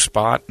to a new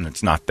spot and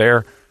it's not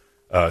there.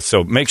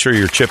 So make sure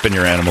you're chipping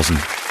your animals and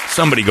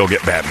somebody go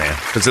get Batman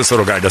because this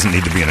little guy doesn't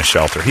need to be in a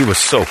shelter. He was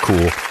so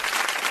cool.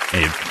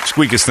 And he'd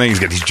squeak his thing. He's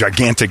got these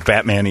gigantic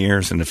Batman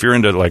ears. And if you're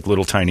into like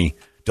little tiny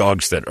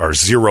dogs that are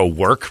zero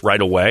work right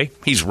away,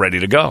 he's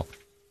ready to go.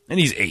 And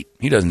he's 8.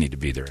 He doesn't need to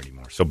be there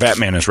anymore. So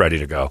Batman is ready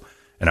to go.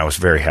 And I was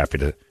very happy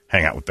to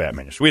hang out with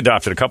Batman. So we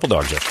adopted a couple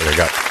dogs yesterday.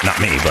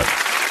 Not me, but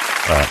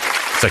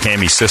it's like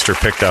Amy's sister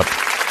picked up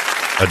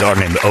a dog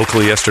named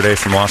Oakley yesterday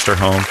from Lost Her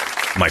Home.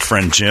 My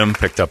friend Jim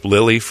picked up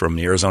Lily from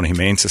the Arizona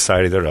Humane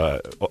Society. They're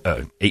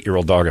an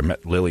 8-year-old dog. I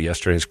met Lily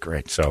yesterday. It's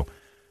great. So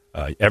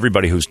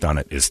everybody who's done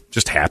it is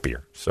just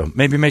happier. So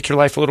maybe make your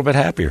life a little bit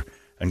happier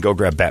and go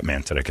grab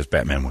Batman today because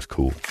Batman was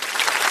cool.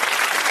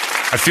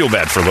 I feel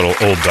bad for little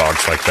old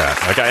dogs like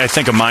that. Like I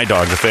think of my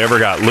dogs, if they ever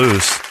got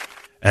loose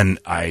and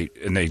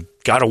they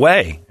got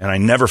away and I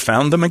never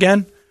found them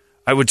again,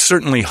 I would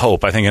certainly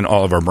hope, I think in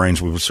all of our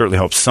brains, we would certainly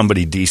hope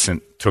somebody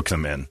decent took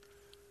them in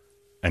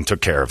and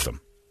took care of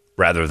them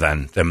rather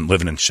than them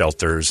living in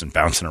shelters and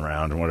bouncing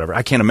around and whatever.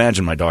 I can't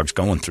imagine my dog's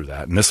going through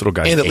that. And this little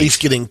guy's and at 8.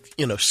 least getting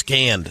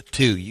scanned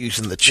too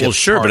using the chip. Well,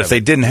 sure, but if they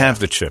didn't have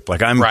the chip,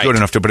 like I'm Right. good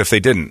enough to, but if they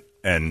didn't,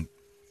 and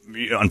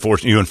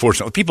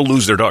unfortunately, people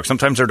lose their dogs.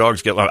 Sometimes their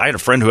dogs get. I had a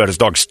friend who had his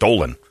dog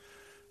stolen.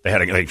 They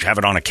have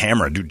it on a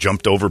camera. A dude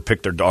jumped over,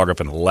 picked their dog up,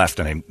 and left,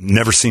 and they've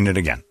never seen it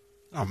again.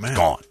 Oh man, it's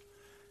gone.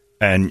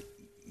 And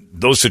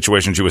those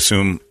situations, you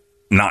assume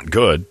not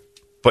good,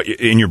 but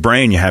in your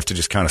brain, you have to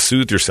just kind of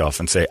soothe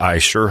yourself and say, "I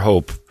sure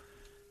hope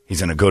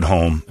he's in a good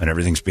home and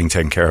everything's being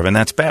taken care of." And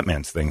that's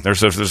Batman's thing.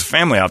 There's a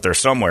family out there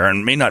somewhere,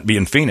 and may not be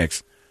in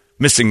Phoenix,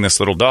 missing this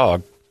little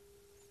dog,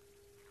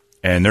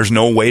 and there's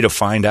no way to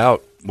find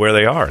out where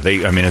they are.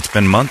 It's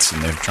been months,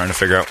 and they're trying to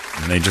figure out,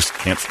 and they just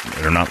can't.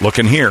 They're not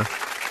looking here,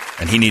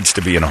 and he needs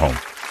to be in a home.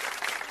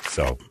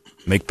 So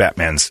make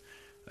Batman's.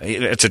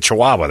 It's a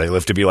Chihuahua. They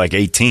live to be like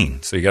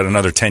 18, so you got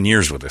another 10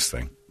 years with this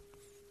thing.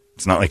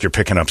 It's not like you're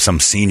picking up some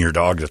senior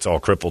dog that's all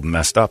crippled and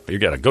messed up. You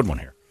got a good one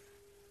here,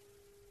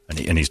 and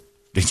he's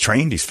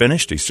trained. He's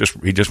finished. He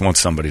just wants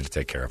somebody to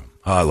take care of him.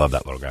 Oh, I love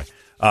that little guy.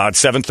 It's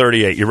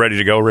 7:38. You ready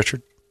to go,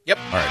 Richard? Yep.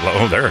 All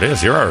right. Oh, there it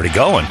is. You're already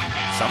going.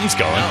 Something's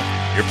going.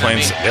 No, You're playing.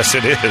 Yes,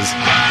 it is.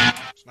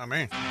 it's not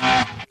me.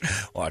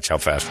 Watch how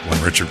fast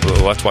when Richard.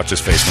 Let's watch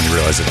his face when you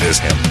realize it is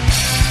him.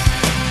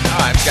 Oh,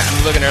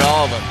 I'm looking at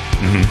all of them.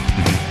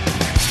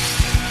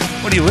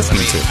 What are you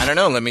listening to? I don't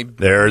know. Let me.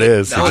 There it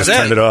is. No, You just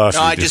turned it off.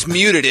 No, I just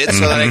muted it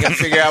so that I can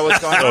figure out what's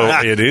going on.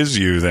 Oh, it is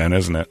you then,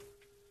 isn't it?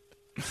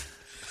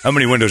 How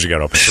many windows you got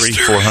open?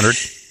 300, 400?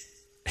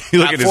 You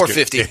look at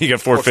 450. He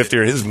got 450.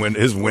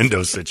 His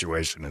window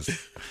situation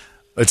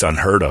it's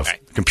unheard of.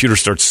 Right. The computer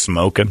starts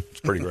smoking. It's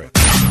pretty great.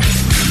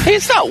 Hey,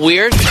 it's not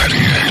weird.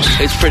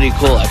 It's pretty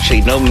cool,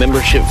 actually. No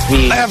membership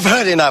fee. I have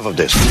heard enough of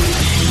this.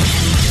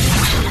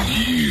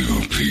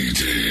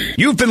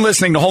 You've been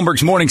listening to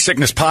Holmberg's Morning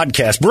Sickness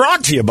Podcast,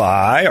 brought to you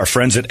by our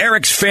friends at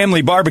Eric's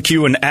Family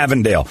Barbecue in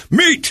Avondale.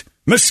 Meet,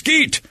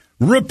 mesquite,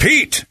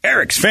 repeat.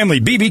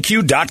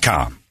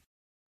 Eric'sFamilyBBQ.com.